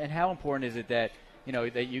 And how important is it that,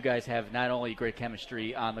 that you guys have not only great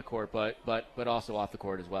chemistry on the court, but also off the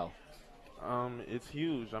court as well? It's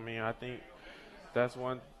huge. I mean, I think that's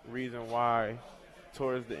one reason why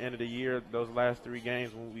towards the end of the year, those last 3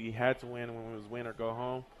 games when we had to win, when it was win or go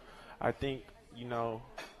home, I think,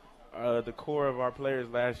 the core of our players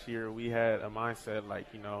last year, we had a mindset like,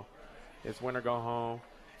 it's win or go home.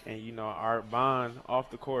 And, our bond off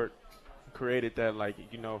the court created that, like,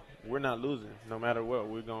 we're not losing. No matter what,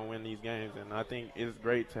 we're going to win these games. And I think it's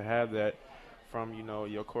great to have that from,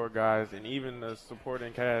 your core guys and even the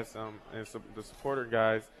supporting cast and the supporter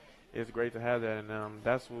guys. It's great to have that. And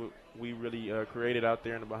that's what we really created out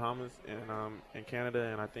there in the Bahamas and in Canada.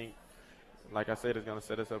 And I think, like I said, it's going to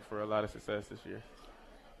set us up for a lot of success this year.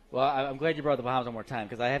 Well, I'm glad you brought the Bahamas one more time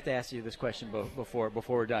because I have to ask you this question before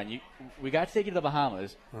we're done. We got to take you to the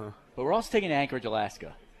Bahamas, but we're also taking you to Anchorage,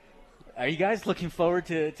 Alaska. Are you guys looking forward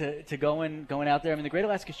to going out there? I mean, the Great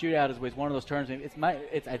Alaska Shootout is one of those tournaments.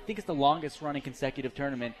 I think it's the longest running consecutive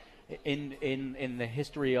tournament in the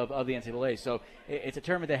history of the NCAA. So it's a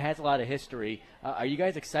tournament that has a lot of history. Are you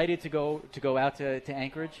guys excited to go out to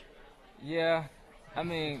Anchorage? Yeah, I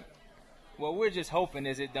mean, what we're just hoping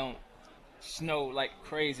is it don't snow like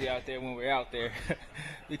crazy out there when we're out there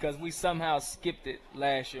because we somehow skipped it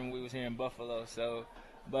last year when we was here in Buffalo. So.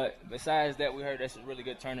 But besides that, we heard that's a really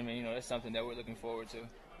good tournament. That's something that we're looking forward to.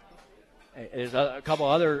 There's a couple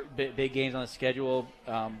other big games on the schedule.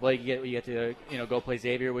 Blake, you get to go play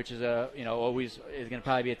Xavier, which is always is going to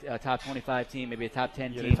probably be a top 25 team, maybe a top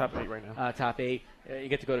 10 team. Yeah, top 8 right now. Top 8. You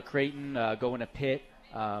get to go to Creighton, going to Pitt,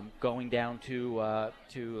 going down to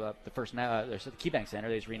the first the KeyBank Center.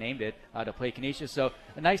 They just renamed it to play Canisius. So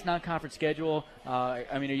a nice non-conference schedule.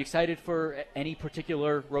 I mean, are you excited for any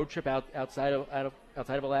particular road trip outside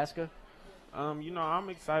of Alaska? I'm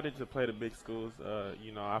excited to play the big schools.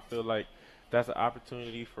 I feel like that's an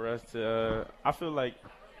opportunity for us to. I feel like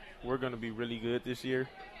we're going to be really good this year.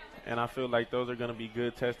 And I feel like those are going to be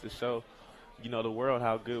good tests to show, the world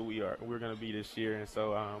how good we're going to be this year. And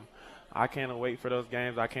so I can't wait for those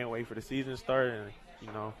games. I can't wait for the season to start. And,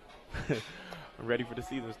 I'm ready for the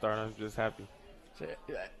season to start. I'm just happy. So,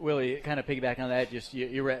 Willie, kind of piggyback on that, just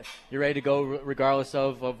you're ready to go regardless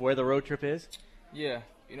of where the road trip is? Yeah.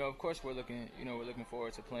 Of course we're looking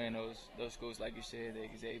forward to playing those schools, like you said, the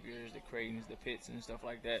Xaviers, the Creightons, the Pitts, and stuff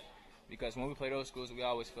like that. Because when we play those schools, we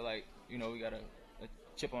always feel like, we got a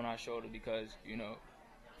chip on our shoulder because,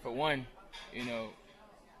 for one,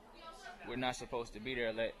 we're not supposed to be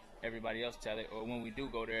there. Let everybody else tell it. Or when we do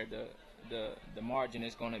go there, the margin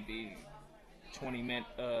is going to be 20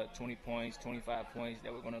 points, 25 points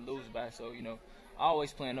that we're going to lose by. So,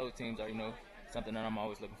 always playing those teams are, something that I'm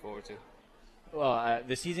always looking forward to. Well,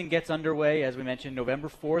 the season gets underway, as we mentioned, November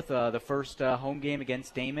 4th, the first home game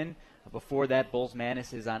against Damon. Before that, Bulls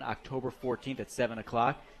Manus is on October 14th at 7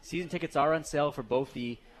 o'clock. Season tickets are on sale for both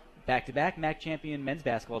the back-to-back MAC champion men's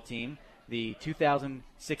basketball team, the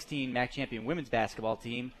 2016 MAC champion women's basketball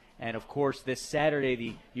team, and, of course, this Saturday,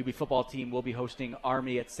 the UB football team will be hosting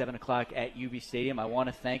Army at 7 o'clock at UB Stadium. I want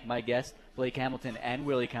to thank my guests, Blake Hamilton and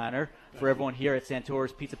Willie Connor. For everyone here at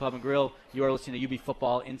Santora's Pizza Pub and Grill, you are listening to UB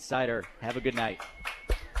Football Insider. Have a good night.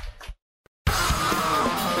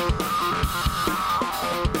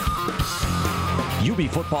 UB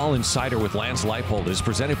Football Insider with Lance Leipold is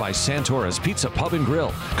presented by Santora's Pizza Pub and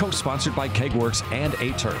Grill, co-sponsored by Kegworks and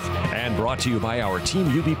A-Turf, and brought to you by our Team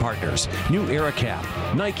UB partners, New Era Cap,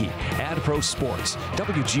 Nike, AdPro Sports,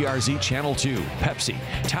 WGRZ Channel 2, Pepsi,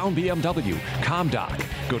 Town BMW,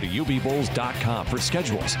 ComDoc. Go to ubbulls.com for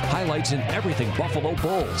schedules, highlights, and everything Buffalo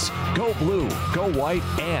Bulls. Go blue, go white,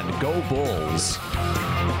 and go Bulls.